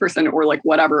trans person or like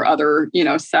whatever other,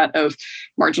 set of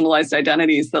marginalized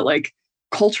identities that like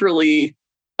culturally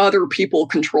other people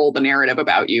control the narrative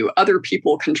about you, other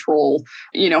people control,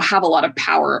 have a lot of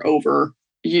power over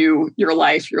you, your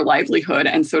life, your livelihood.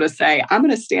 And so to say, I'm going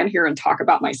to stand here and talk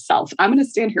about myself. I'm going to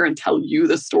stand here and tell you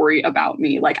the story about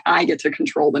me. Like I get to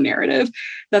control the narrative.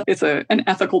 That it's an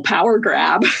ethical power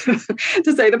grab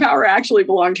to say the power actually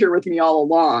belonged here with me all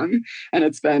along. And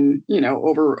it's been,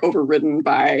 overridden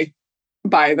by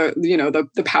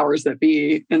the powers that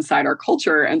be inside our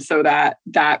culture. And so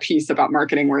that piece about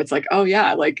marketing where it's like, oh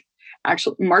yeah, like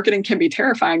actually marketing can be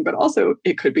terrifying, but also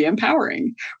it could be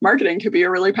empowering. Marketing could be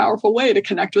a really powerful way to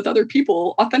connect with other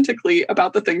people authentically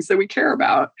about the things that we care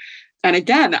about. And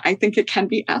again, I think it can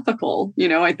be ethical.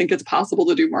 I think it's possible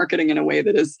to do marketing in a way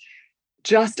that is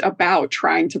just about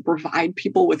trying to provide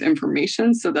people with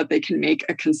information so that they can make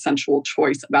a consensual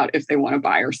choice about if they want to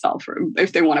buy or sell from,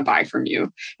 if they want to buy from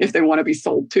you, if they want to be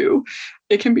sold to.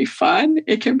 It can be fun.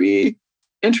 It can be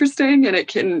interesting. And it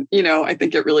can, I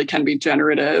think it really can be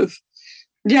generative.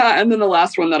 Yeah. And then the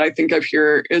last one that I think of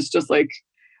here is just like,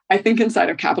 I think inside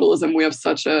of capitalism, we have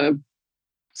such a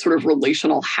sort of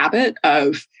relational habit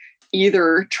of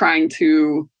either trying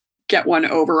to get one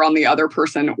over on the other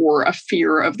person or a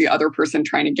fear of the other person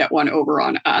trying to get one over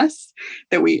on us,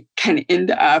 that we can end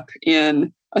up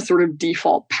in a sort of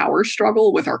default power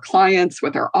struggle with our clients,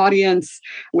 with our audience,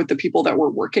 with the people that we're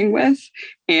working with.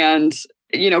 And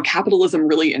capitalism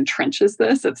really entrenches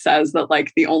this. It says that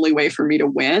like the only way for me to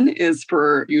win is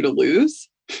for you to lose.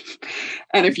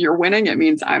 And if you're winning, it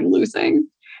means I'm losing.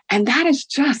 And that is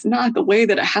just not the way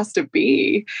that it has to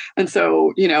be. And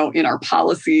so, in our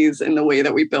policies, in the way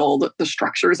that we build the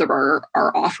structures of our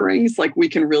offerings, like we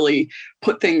can really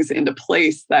put things into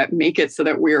place that make it so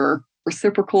that we're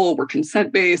reciprocal, we're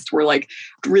consent-based, we're like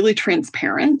really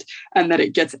transparent, and that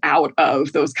it gets out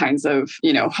of those kinds of,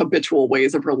 habitual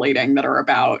ways of relating that are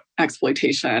about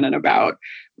exploitation and about,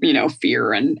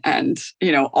 fear and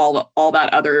all that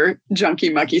other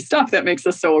junky mucky stuff that makes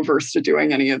us so averse to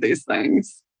doing any of these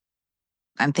things.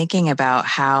 I'm thinking about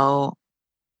how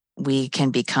we can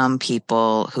become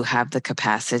people who have the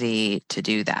capacity to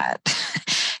do that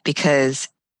because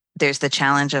there's the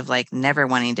challenge of like never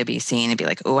wanting to be seen and be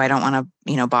like, oh, I don't want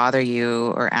to, bother you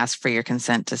or ask for your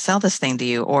consent to sell this thing to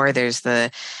you. Or there's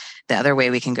the other way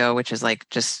we can go, which is like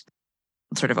just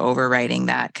sort of overriding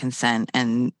that consent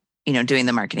and, doing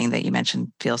the marketing that you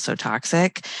mentioned feels so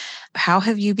toxic. How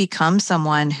have you become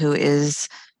someone who is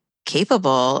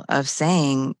capable of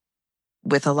saying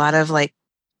with a lot of like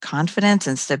confidence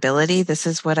and stability, this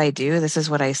is what I do, this is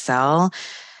what I sell.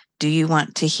 Do you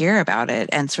want to hear about it?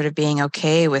 And sort of being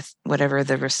okay with whatever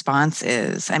the response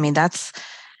is. I mean, that's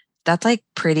like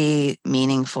pretty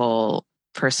meaningful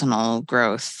personal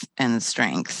growth and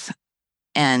strength.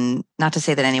 And not to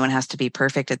say that anyone has to be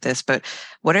perfect at this, but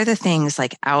what are the things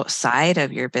like outside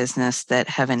of your business that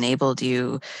have enabled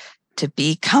you to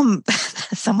become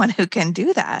someone who can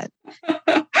do that?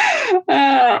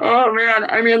 Oh man.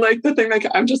 I mean, like the thing like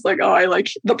I'm just like, oh, I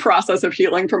like the process of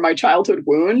healing from my childhood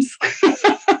wounds.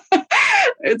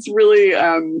 It's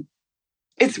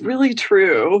really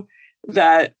true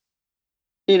that,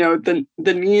 the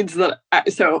needs that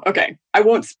I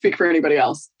won't speak for anybody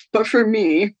else, but for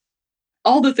me,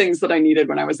 all the things that I needed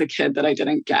when I was a kid that I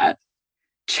didn't get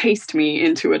chased me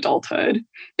into adulthood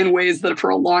in ways that for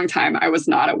a long time I was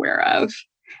not aware of.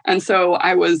 And so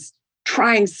I was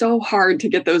trying so hard to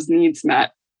get those needs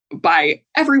met by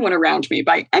everyone around me,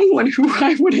 by anyone who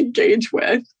I would engage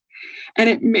with. And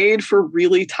it made for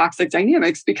really toxic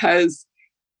dynamics because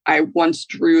I once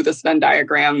drew this Venn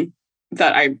diagram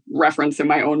that I reference in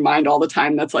my own mind all the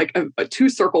time. That's like a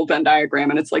two-circle Venn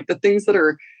diagram. And it's like the things that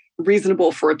are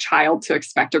reasonable for a child to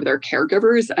expect of their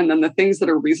caregivers, and then the things that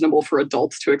are reasonable for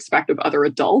adults to expect of other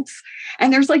adults.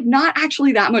 And there's like not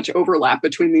actually that much overlap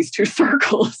between these two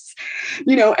circles,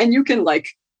 and you can like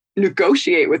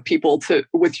negotiate with people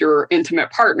with your intimate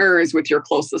partners, with your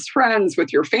closest friends,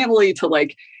 with your family to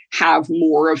like have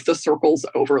more of the circles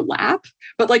overlap.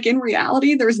 But like in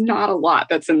reality, there's not a lot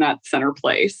that's in that center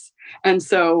place. And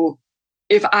so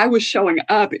if I was showing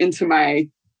up into my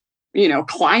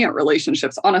client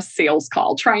relationships on a sales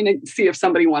call, trying to see if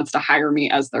somebody wants to hire me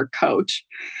as their coach,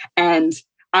 and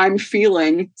I'm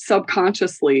feeling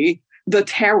subconsciously the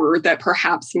terror that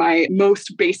perhaps my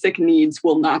most basic needs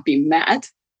will not be met,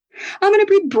 I'm going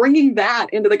to be bringing that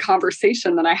into the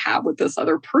conversation that I have with this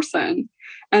other person.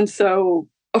 And so,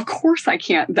 of course, I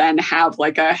can't then have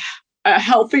like a a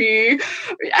healthy,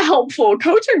 helpful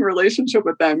coaching relationship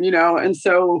with them, And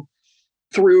so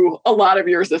through a lot of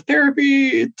years of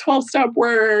therapy, 12-step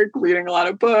work, reading a lot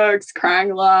of books, crying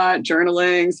a lot,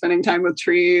 journaling, spending time with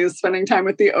trees, spending time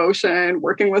with the ocean,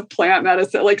 working with plant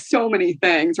medicine, like so many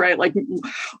things, right? Like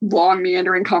long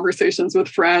meandering conversations with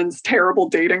friends, terrible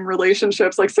dating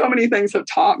relationships, like so many things have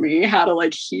taught me how to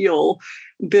like heal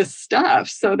this stuff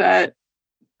so that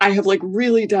I have like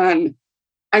really done,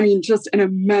 just an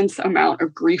immense amount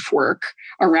of grief work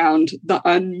around the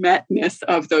unmetness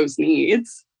of those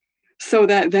needs, so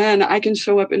that then I can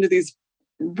show up into these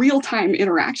real-time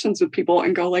interactions with people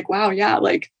and go like, wow, yeah,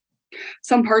 like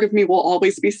some part of me will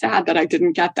always be sad that I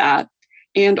didn't get that.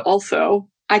 And also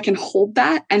I can hold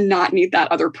that and not need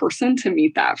that other person to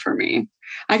meet that for me.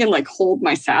 I can like hold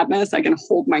my sadness. I can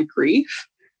hold my grief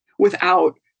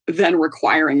without then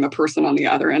requiring the person on the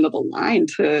other end of the line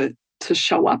to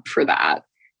show up for that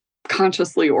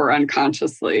consciously or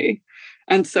unconsciously.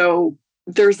 And so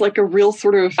there's like a real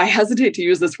sort of, I hesitate to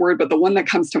use this word, but the one that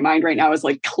comes to mind right now is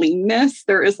like cleanness.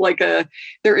 There is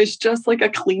just like a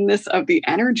cleanness of the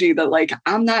energy that like,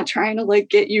 I'm not trying to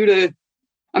like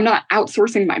I'm not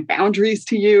outsourcing my boundaries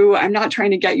to you. I'm not trying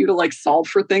to get you to like solve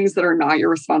for things that are not your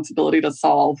responsibility to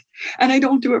solve. And I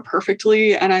don't do it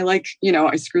perfectly. And I like,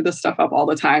 I screw this stuff up all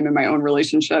the time in my own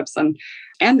relationships and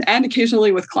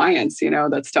occasionally with clients,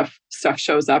 that stuff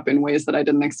shows up in ways that I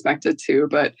didn't expect it to.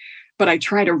 But I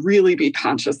try to really be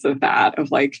conscious of that,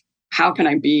 of like, how can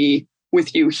I be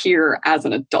with you here as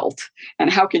an adult?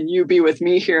 And how can you be with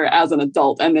me here as an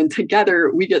adult? And then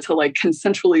together we get to like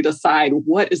consensually decide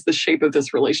what is the shape of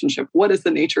this relationship? What is the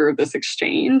nature of this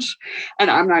exchange? And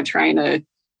I'm not trying to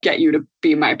get you to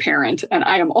be my parent. And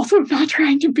I am also not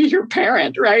trying to be your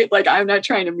parent, right? Like I'm not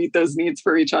trying to meet those needs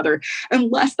for each other,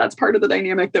 unless that's part of the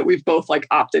dynamic that we've both like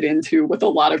opted into with a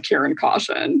lot of care and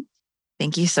caution.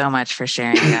 Thank you so much for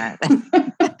sharing that.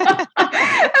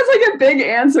 That's like a big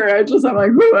answer. I'm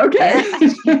like, ooh, okay.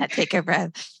 Yeah, take a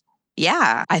breath.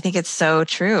 Yeah, I think it's so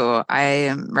true. I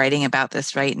am writing about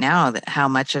this right now, that how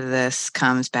much of this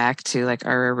comes back to like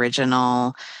our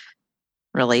original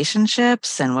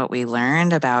relationships and what we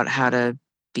learned about how to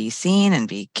be seen and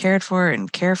be cared for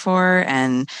and care for.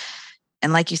 And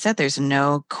like you said, there's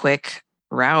no quick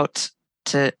route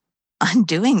to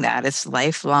undoing that. It's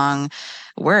lifelong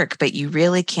work, but you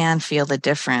really can feel the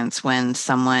difference when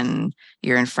someone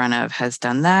you're in front of has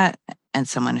done that and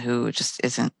someone who just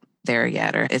isn't there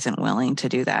yet or isn't willing to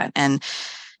do that. And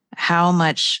how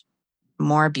much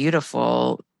more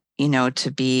beautiful,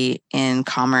 to be in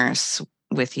commerce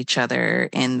with each other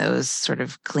in those sort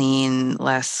of clean,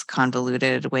 less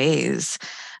convoluted ways.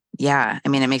 Yeah. It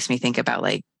makes me think about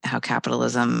like how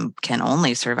capitalism can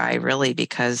only survive really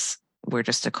because we're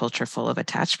just a culture full of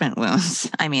attachment wounds.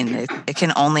 It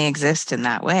can only exist in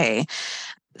that way.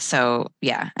 So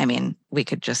yeah, we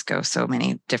could just go so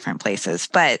many different places,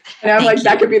 but and I'm like,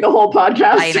 that could be the whole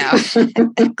podcast. I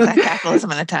know. Capitalism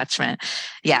and attachment.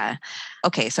 Yeah.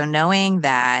 Okay. So knowing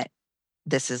that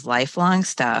this is lifelong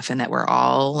stuff and that we're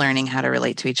all learning how to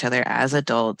relate to each other as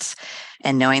adults,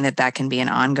 and knowing that that can be an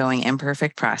ongoing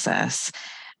imperfect process,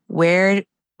 where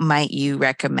might you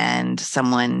recommend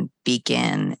someone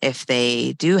begin if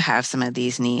they do have some of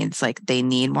these needs, like they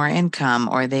need more income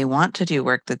or they want to do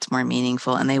work that's more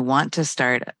meaningful and they want to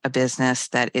start a business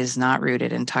that is not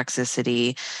rooted in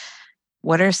toxicity?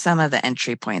 What are some of the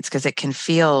entry points? Because it can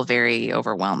feel very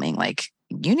overwhelming. Like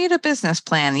you need a business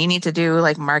plan. You need to do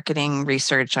like marketing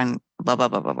research on blah, blah,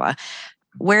 blah, blah, blah.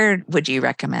 Where would you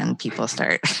recommend people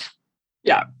start?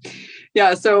 Yeah.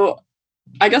 So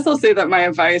I guess I'll say that my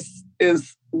advice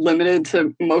is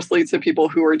limited mostly to people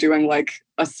who are doing like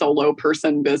a solo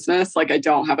person business. Like I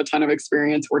don't have a ton of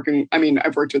experience working.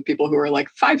 I've worked with people who are like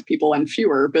 5 people and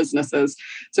fewer businesses.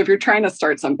 So if you're trying to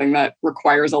start something that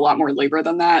requires a lot more labor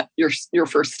than that, your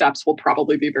first steps will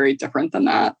probably be very different than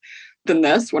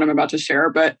this, what I'm about to share.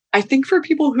 But I think for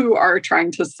people who are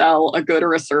trying to sell a good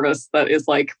or a service that is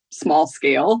like small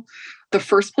scale, the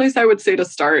first place I would say to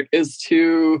start is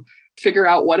to figure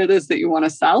out what it is that you want to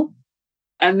sell,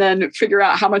 and then figure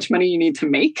out how much money you need to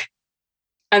make.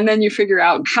 And then you figure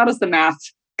out how does the math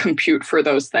compute for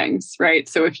those things, right?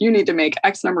 So if you need to make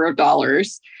X number of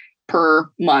dollars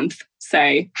per month,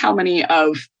 say, how many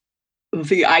of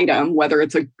the item, whether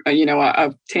it's a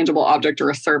tangible object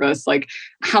or a service, like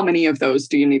how many of those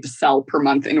do you need to sell per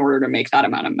month in order to make that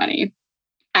amount of money?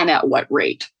 And at what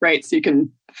rate, right? So you can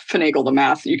finagle the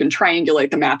math. You can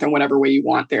triangulate the math in whatever way you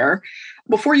want there.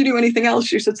 Before you do anything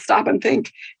else, you should stop and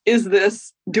think, is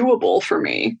this doable for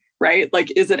me, right?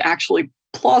 Like, is it actually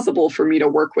plausible for me to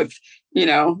work with,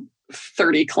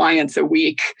 30 clients a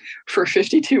week for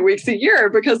 52 weeks a year?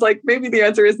 Because like maybe the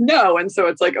answer is no. And so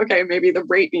it's like, okay, maybe the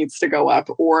rate needs to go up,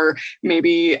 or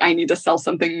maybe I need to sell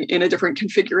something in a different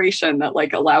configuration that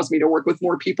like allows me to work with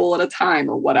more people at a time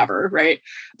or whatever. Right.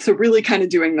 So really kind of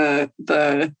doing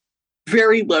the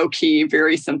very low key,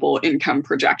 very simple income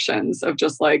projections of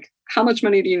just like, how much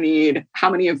money do you need? How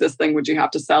many of this thing would you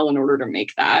have to sell in order to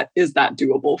make that? Is that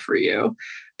doable for you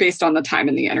based on the time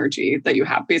and the energy that you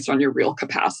have, based on your real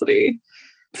capacity?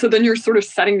 So then you're sort of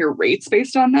setting your rates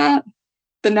based on that.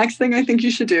 The next thing I think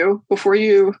you should do before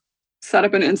you set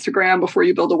up an Instagram, before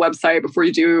you build a website, before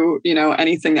you do,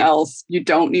 anything else, you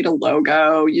don't need a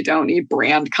logo. You don't need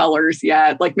brand colors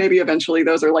yet. Like maybe eventually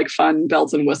those are like fun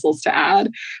bells and whistles to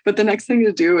add. But the next thing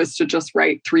to do is to just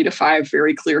write 3 to 5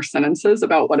 very clear sentences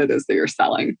about what it is that you're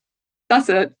selling. That's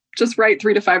it. Just write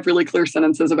 3 to 5 really clear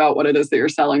sentences about what it is that you're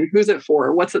selling. Who's it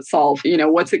for? What's it solve?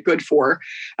 What's it good for?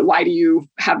 Why do you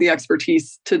have the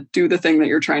expertise to do the thing that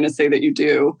you're trying to say that you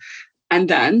do? And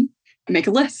then make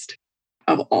a list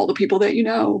of all the people that you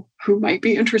know who might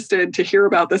be interested to hear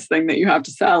about this thing that you have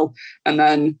to sell, and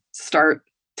then start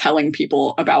telling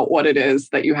people about what it is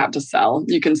that you have to sell.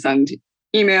 You can send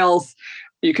emails,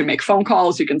 you can make phone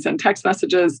calls, you can send text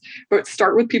messages, but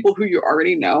start with people who you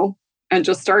already know and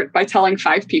just start by telling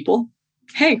 5 people,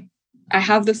 hey, I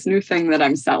have this new thing that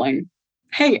I'm selling.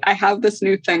 Hey, I have this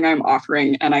new thing I'm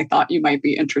offering, and I thought you might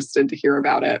be interested to hear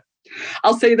about it.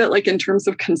 I'll say that like in terms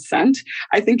of consent,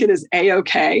 I think it is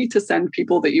a-okay to send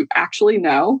people that you actually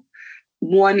know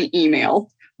one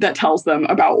email that tells them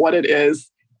about what it is,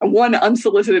 one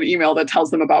unsolicited email that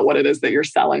tells them about what it is that you're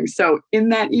selling. So in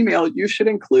that email, you should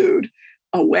include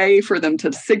a way for them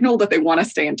to signal that they want to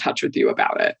stay in touch with you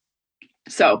about it.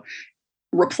 So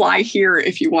reply here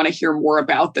if you want to hear more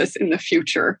about this in the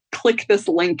future. Click this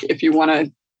link if you want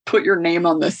to put your name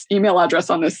on this email address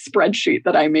on this spreadsheet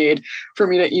that I made for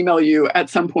me to email you at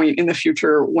some point in the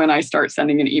future when I start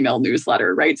sending an email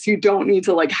newsletter, right? So you don't need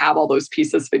to like have all those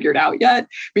pieces figured out yet,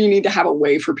 but you need to have a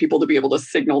way for people to be able to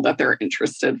signal that they're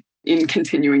interested in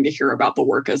continuing to hear about the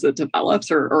work as it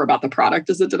develops or about the product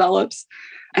as it develops.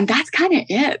 And that's kind of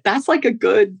it. That is like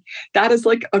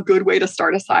a good way to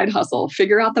start a side hustle.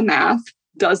 Figure out the math.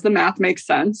 Does the math make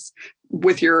sense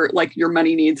with your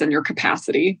money needs and your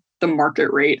capacity, the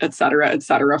market rate, et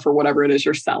cetera, for whatever it is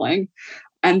you're selling?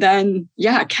 And then,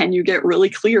 can you get really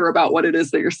clear about what it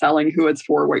is that you're selling, who it's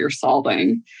for, what you're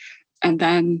solving? And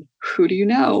then who do you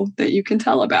know that you can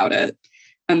tell about it?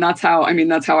 And that's how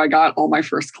I got all my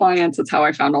first clients. It's how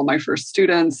I found all my first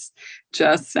students.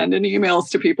 Just sending emails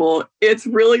to people. It's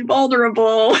really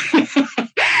vulnerable.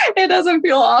 It doesn't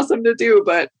feel awesome to do,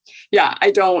 but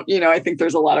I think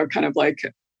there's a lot of kind of like,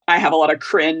 I have a lot of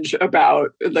cringe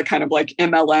about the kind of like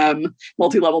MLM,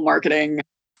 multi-level marketing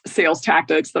sales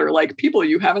tactics that are like people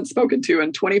you haven't spoken to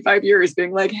in 25 years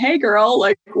being like, hey girl,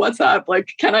 like, what's up?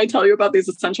 Like, can I tell you about these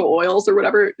essential oils or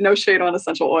whatever? No shade on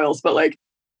essential oils, but like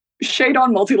shade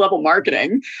on multi-level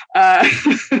marketing.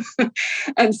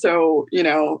 And so,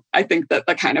 I think that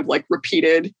the kind of like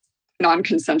repeated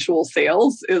non-consensual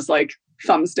sales is like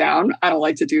thumbs down. I don't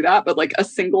like to do that, but like a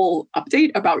single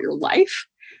update about your life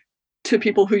to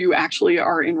people who you actually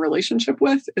are in relationship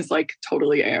with is like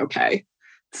totally a-okay.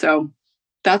 So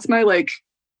that's my like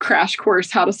crash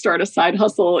course, how to start a side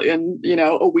hustle in,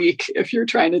 a week. If you're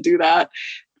trying to do that,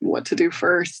 what to do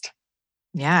first.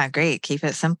 Yeah, great. Keep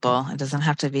it simple. It doesn't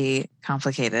have to be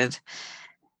complicated.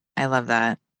 I love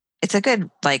that. It's a good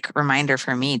like reminder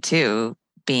for me too,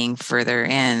 being further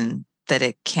in, that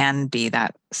it can be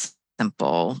that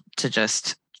simple to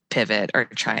just pivot or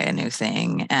try a new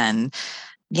thing. And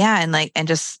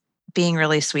just being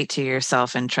really sweet to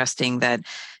yourself and trusting that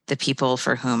the people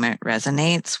for whom it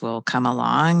resonates will come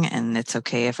along, and it's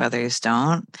okay if others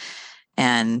don't.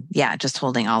 And just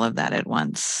holding all of that at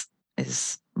once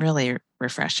is really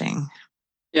refreshing.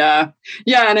 Yeah.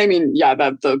 And I mean,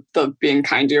 that the being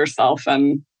kind to yourself,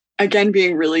 and again,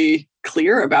 being really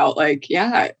clear about like,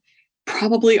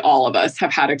 probably all of us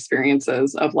have had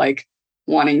experiences of like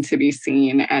wanting to be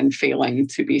seen and failing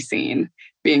to be seen,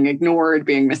 being ignored,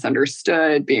 being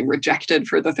misunderstood, being rejected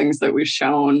for the things that we've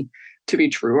shown to be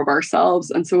true of ourselves.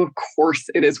 And so, of course,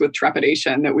 it is with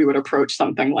trepidation that we would approach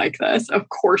something like this. Of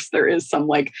course, there is some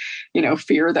like,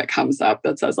 fear that comes up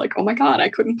that says like, oh my God, I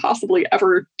couldn't possibly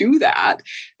ever do that.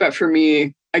 But for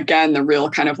me, again, the real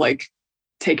kind of like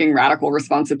taking radical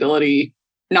responsibility,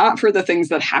 not for the things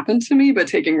that happened to me, but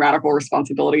taking radical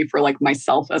responsibility for like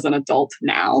myself as an adult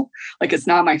now. Like, it's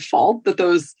not my fault that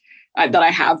that I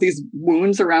have these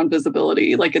wounds around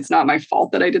visibility. Like, it's not my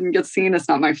fault that I didn't get seen. It's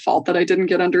not my fault that I didn't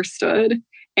get understood.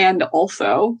 And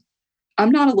also,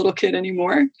 I'm not a little kid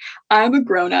anymore. I'm a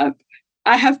grown up.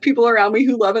 I have people around me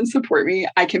who love and support me.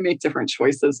 I can make different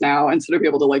choices now and sort of be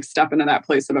able to like step into that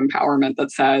place of empowerment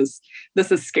that says,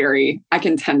 this is scary. I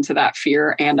can tend to that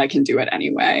fear and I can do it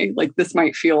anyway. Like this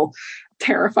might feel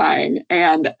terrifying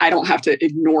and I don't have to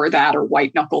ignore that or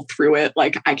white knuckle through it.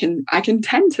 Like I can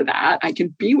tend to that. I can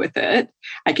be with it.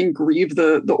 I can grieve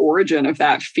the origin of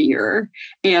that fear.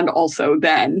 And also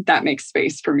then that makes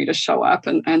space for me to show up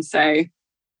and say,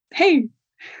 hey,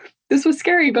 this was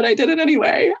scary, but I did it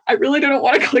anyway. I really didn't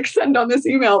want to click send on this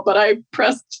email, but I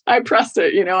pressed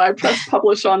it, I pressed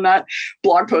publish on that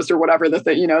blog post or whatever the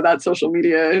thing, that social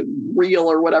media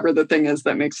reel or whatever the thing is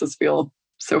that makes us feel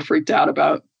so freaked out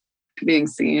about being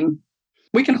seen.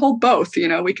 We can hold both,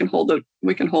 we can hold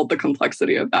the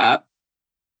complexity of that.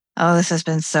 Oh, this has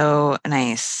been so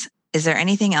nice. Is there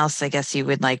anything else, I guess, you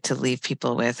would like to leave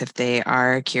people with if they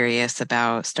are curious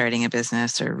about starting a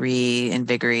business or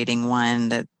reinvigorating one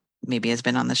that maybe has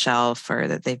been on the shelf or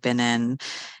that they've been in?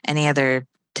 Any other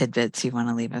tidbits you want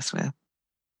to leave us with?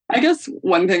 I guess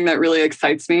one thing that really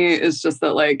excites me is just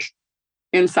that, like,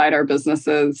 inside our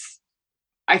businesses,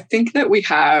 I think that we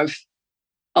have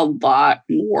a lot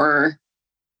more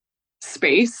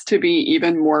space to be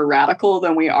even more radical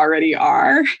than we already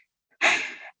are.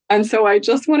 And so I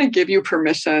just want to give you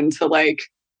permission to like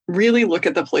really look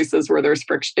at the places where there's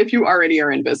friction. If you already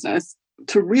are in business,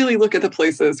 to really look at the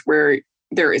places where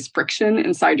there is friction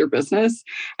inside your business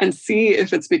and see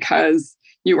if it's because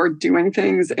you are doing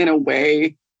things in a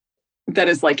way that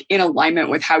is like in alignment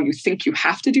with how you think you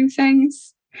have to do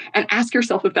things, and ask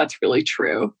yourself if that's really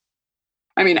true.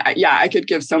 I mean, yeah, I could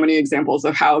give so many examples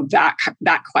of how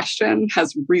that question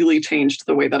has really changed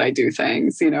the way that I do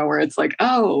things, where it's like,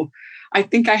 oh, I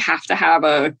think I have to have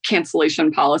a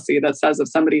cancellation policy that says if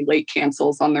somebody late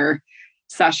cancels on their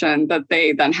session, that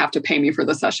they then have to pay me for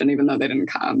the session, even though they didn't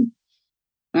come.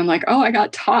 And I'm like, oh, I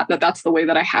got taught that that's the way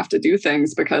that I have to do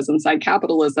things because inside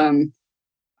capitalism,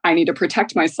 I need to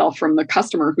protect myself from the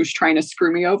customer who's trying to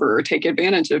screw me over or take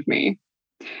advantage of me.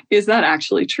 Is that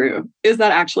actually true? Is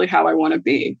that actually how I want to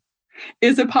be?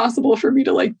 Is it possible for me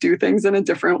to like do things in a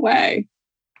different way?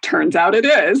 Turns out it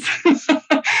is.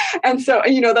 And so,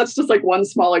 that's just like one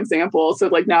small example. So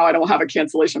like now I don't have a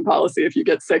cancellation policy. If you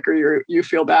get sick or you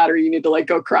feel bad or you need to like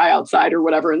go cry outside or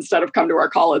whatever, instead of come to our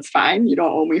call, it's fine. You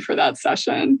don't owe me for that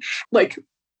session. Like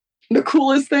the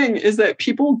coolest thing is that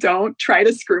people don't try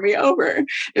to screw me over.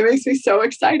 It makes me so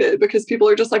excited because people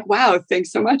are just like, wow,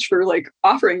 thanks so much for like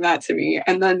offering that to me.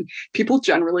 And then people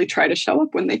generally try to show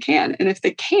up when they can. And if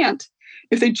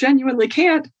they genuinely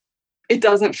can't, it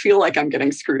doesn't feel like I'm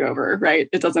getting screwed over, right?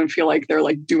 It doesn't feel like they're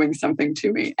like doing something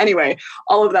to me. Anyway,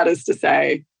 all of that is to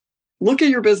say, look at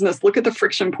your business, look at the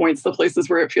friction points, the places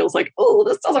where it feels like, oh,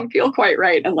 this doesn't feel quite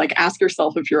right. And like, ask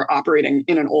yourself if you're operating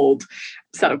in an old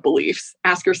set of beliefs.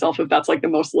 Ask yourself if that's like the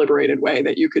most liberated way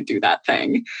that you could do that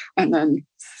thing. And then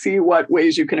see what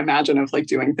ways you can imagine of like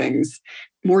doing things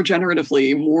more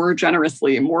generatively, more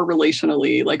generously, more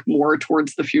relationally, like more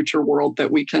towards the future world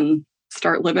that we can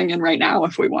start living in right now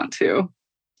if we want to,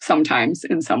 sometimes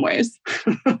in some ways.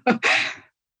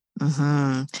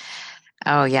 Mm-hmm.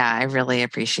 Oh, yeah, I really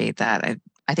appreciate that.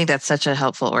 I think that's such a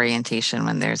helpful orientation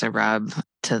when there's a rub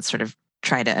to sort of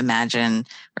try to imagine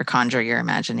or conjure your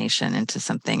imagination into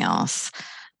something else.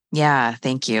 Yeah,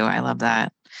 thank you. I love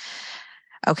that.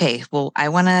 Okay, well, I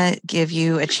want to give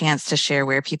you a chance to share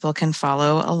where people can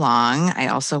follow along. I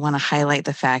also want to highlight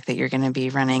the fact that you're going to be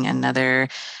running another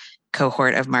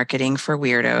cohort of Marketing for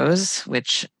Weirdos,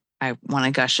 which I want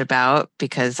to gush about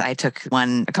because I took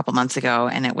one a couple months ago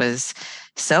and it was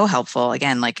so helpful.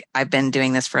 Again, like I've been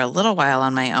doing this for a little while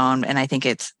on my own, and I think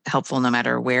it's helpful no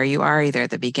matter where you are, either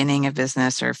at the beginning of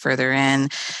business or further in.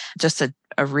 Just a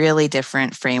really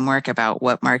different framework about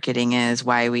what marketing is,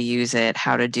 why we use it,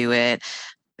 how to do it.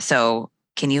 So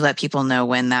can you let people know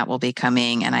when that will be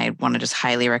coming? And I want to just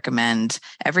highly recommend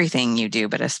everything you do,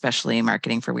 but especially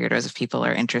Marketing for Weirdos. If people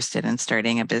are interested in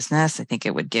starting a business, I think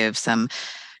it would give some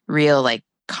real, like,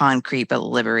 concrete but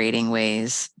liberating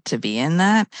ways to be in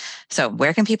that. So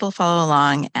where can people follow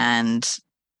along, and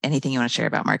anything you want to share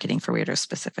about Marketing for Weirdos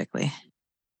specifically?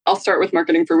 I'll start with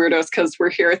Marketing for Weirdos because we're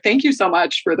here. Thank you so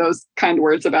much for those kind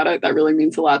words about it. That really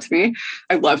means a lot to me.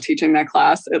 I love teaching that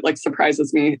class. It like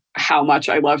surprises me how much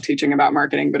I love teaching about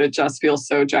marketing, but it just feels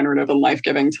so generative and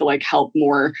life-giving to like help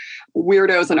more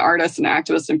weirdos and artists and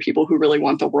activists and people who really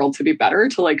want the world to be better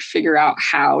to like figure out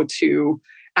how to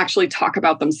actually talk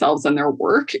about themselves and their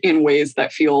work in ways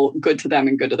that feel good to them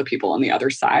and good to the people on the other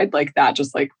side. Like that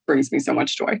just like brings me so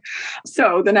much joy.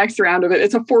 So the next round of it,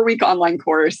 it's a 4-week online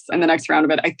course. And the next round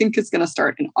of it, I think is going to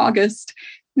start in August.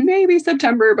 maybe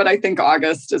September, but I think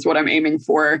August is what I'm aiming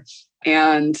for.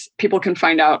 And people can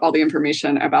find out all the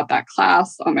information about that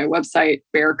class on my website,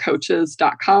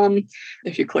 bearcoaches.com.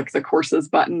 If you click the courses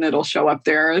button, it'll show up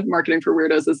there. Marketing for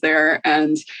Weirdos is there.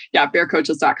 And yeah,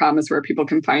 bearcoaches.com is where people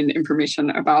can find information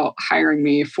about hiring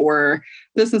me for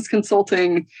business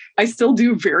consulting. I still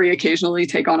do very occasionally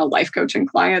take on a life coaching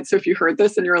client. So if you heard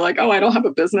this and you're like, oh, I don't have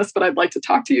a business, but I'd like to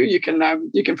talk to you, you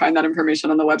can find that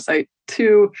information on the website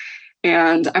too.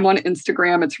 And I'm on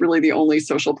Instagram. It's really the only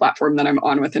social platform that I'm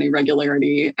on with any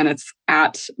regularity. And it's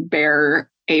at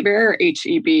Hebert, Hebert.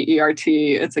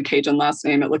 It's a Cajun last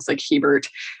name. It looks like Hebert.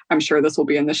 I'm sure this will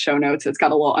be in the show notes. It's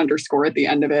got a little underscore at the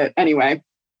end of it. Anyway,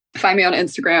 find me on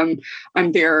Instagram.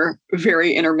 I'm there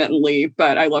very intermittently,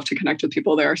 but I love to connect with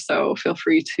people there. So feel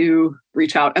free to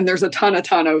reach out. And there's a ton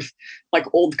of like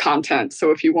old content.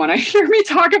 So if you want to hear me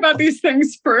talk about these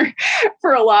things for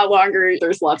a lot longer,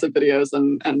 there's lots of videos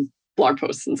and blog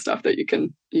posts and stuff that you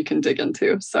can dig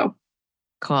into. So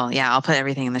cool. Yeah, I'll put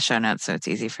everything in the show notes so it's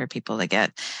easy for people to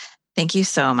get. Thank you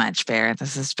so much, Bear.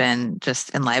 This has been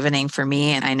just enlivening for me.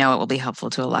 And I know it will be helpful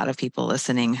to a lot of people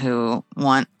listening who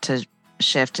want to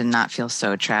shift and not feel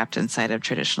so trapped inside of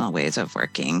traditional ways of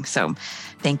working. So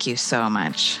thank you so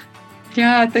much.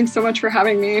 Yeah, thanks so much for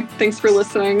having me. Thanks for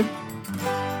listening.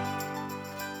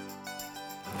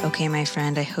 Okay, my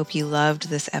friend, I hope you loved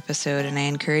this episode, and I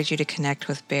encourage you to connect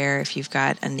with Bear if you've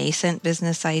got a nascent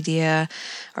business idea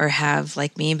or have,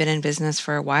 like me, been in business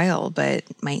for a while, but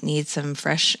might need some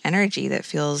fresh energy that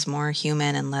feels more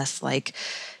human and less like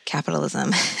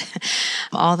capitalism.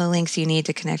 All the links you need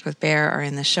to connect with Bear are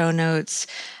in the show notes.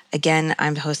 Again,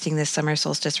 I'm hosting this summer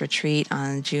solstice retreat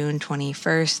on June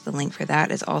 21st. The link for that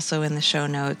is also in the show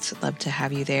notes. I'd love to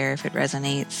have you there if it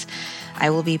resonates.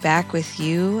 I will be back with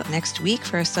you next week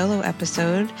for a solo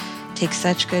episode. Take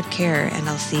such good care, and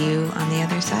I'll see you on the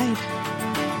other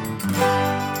side.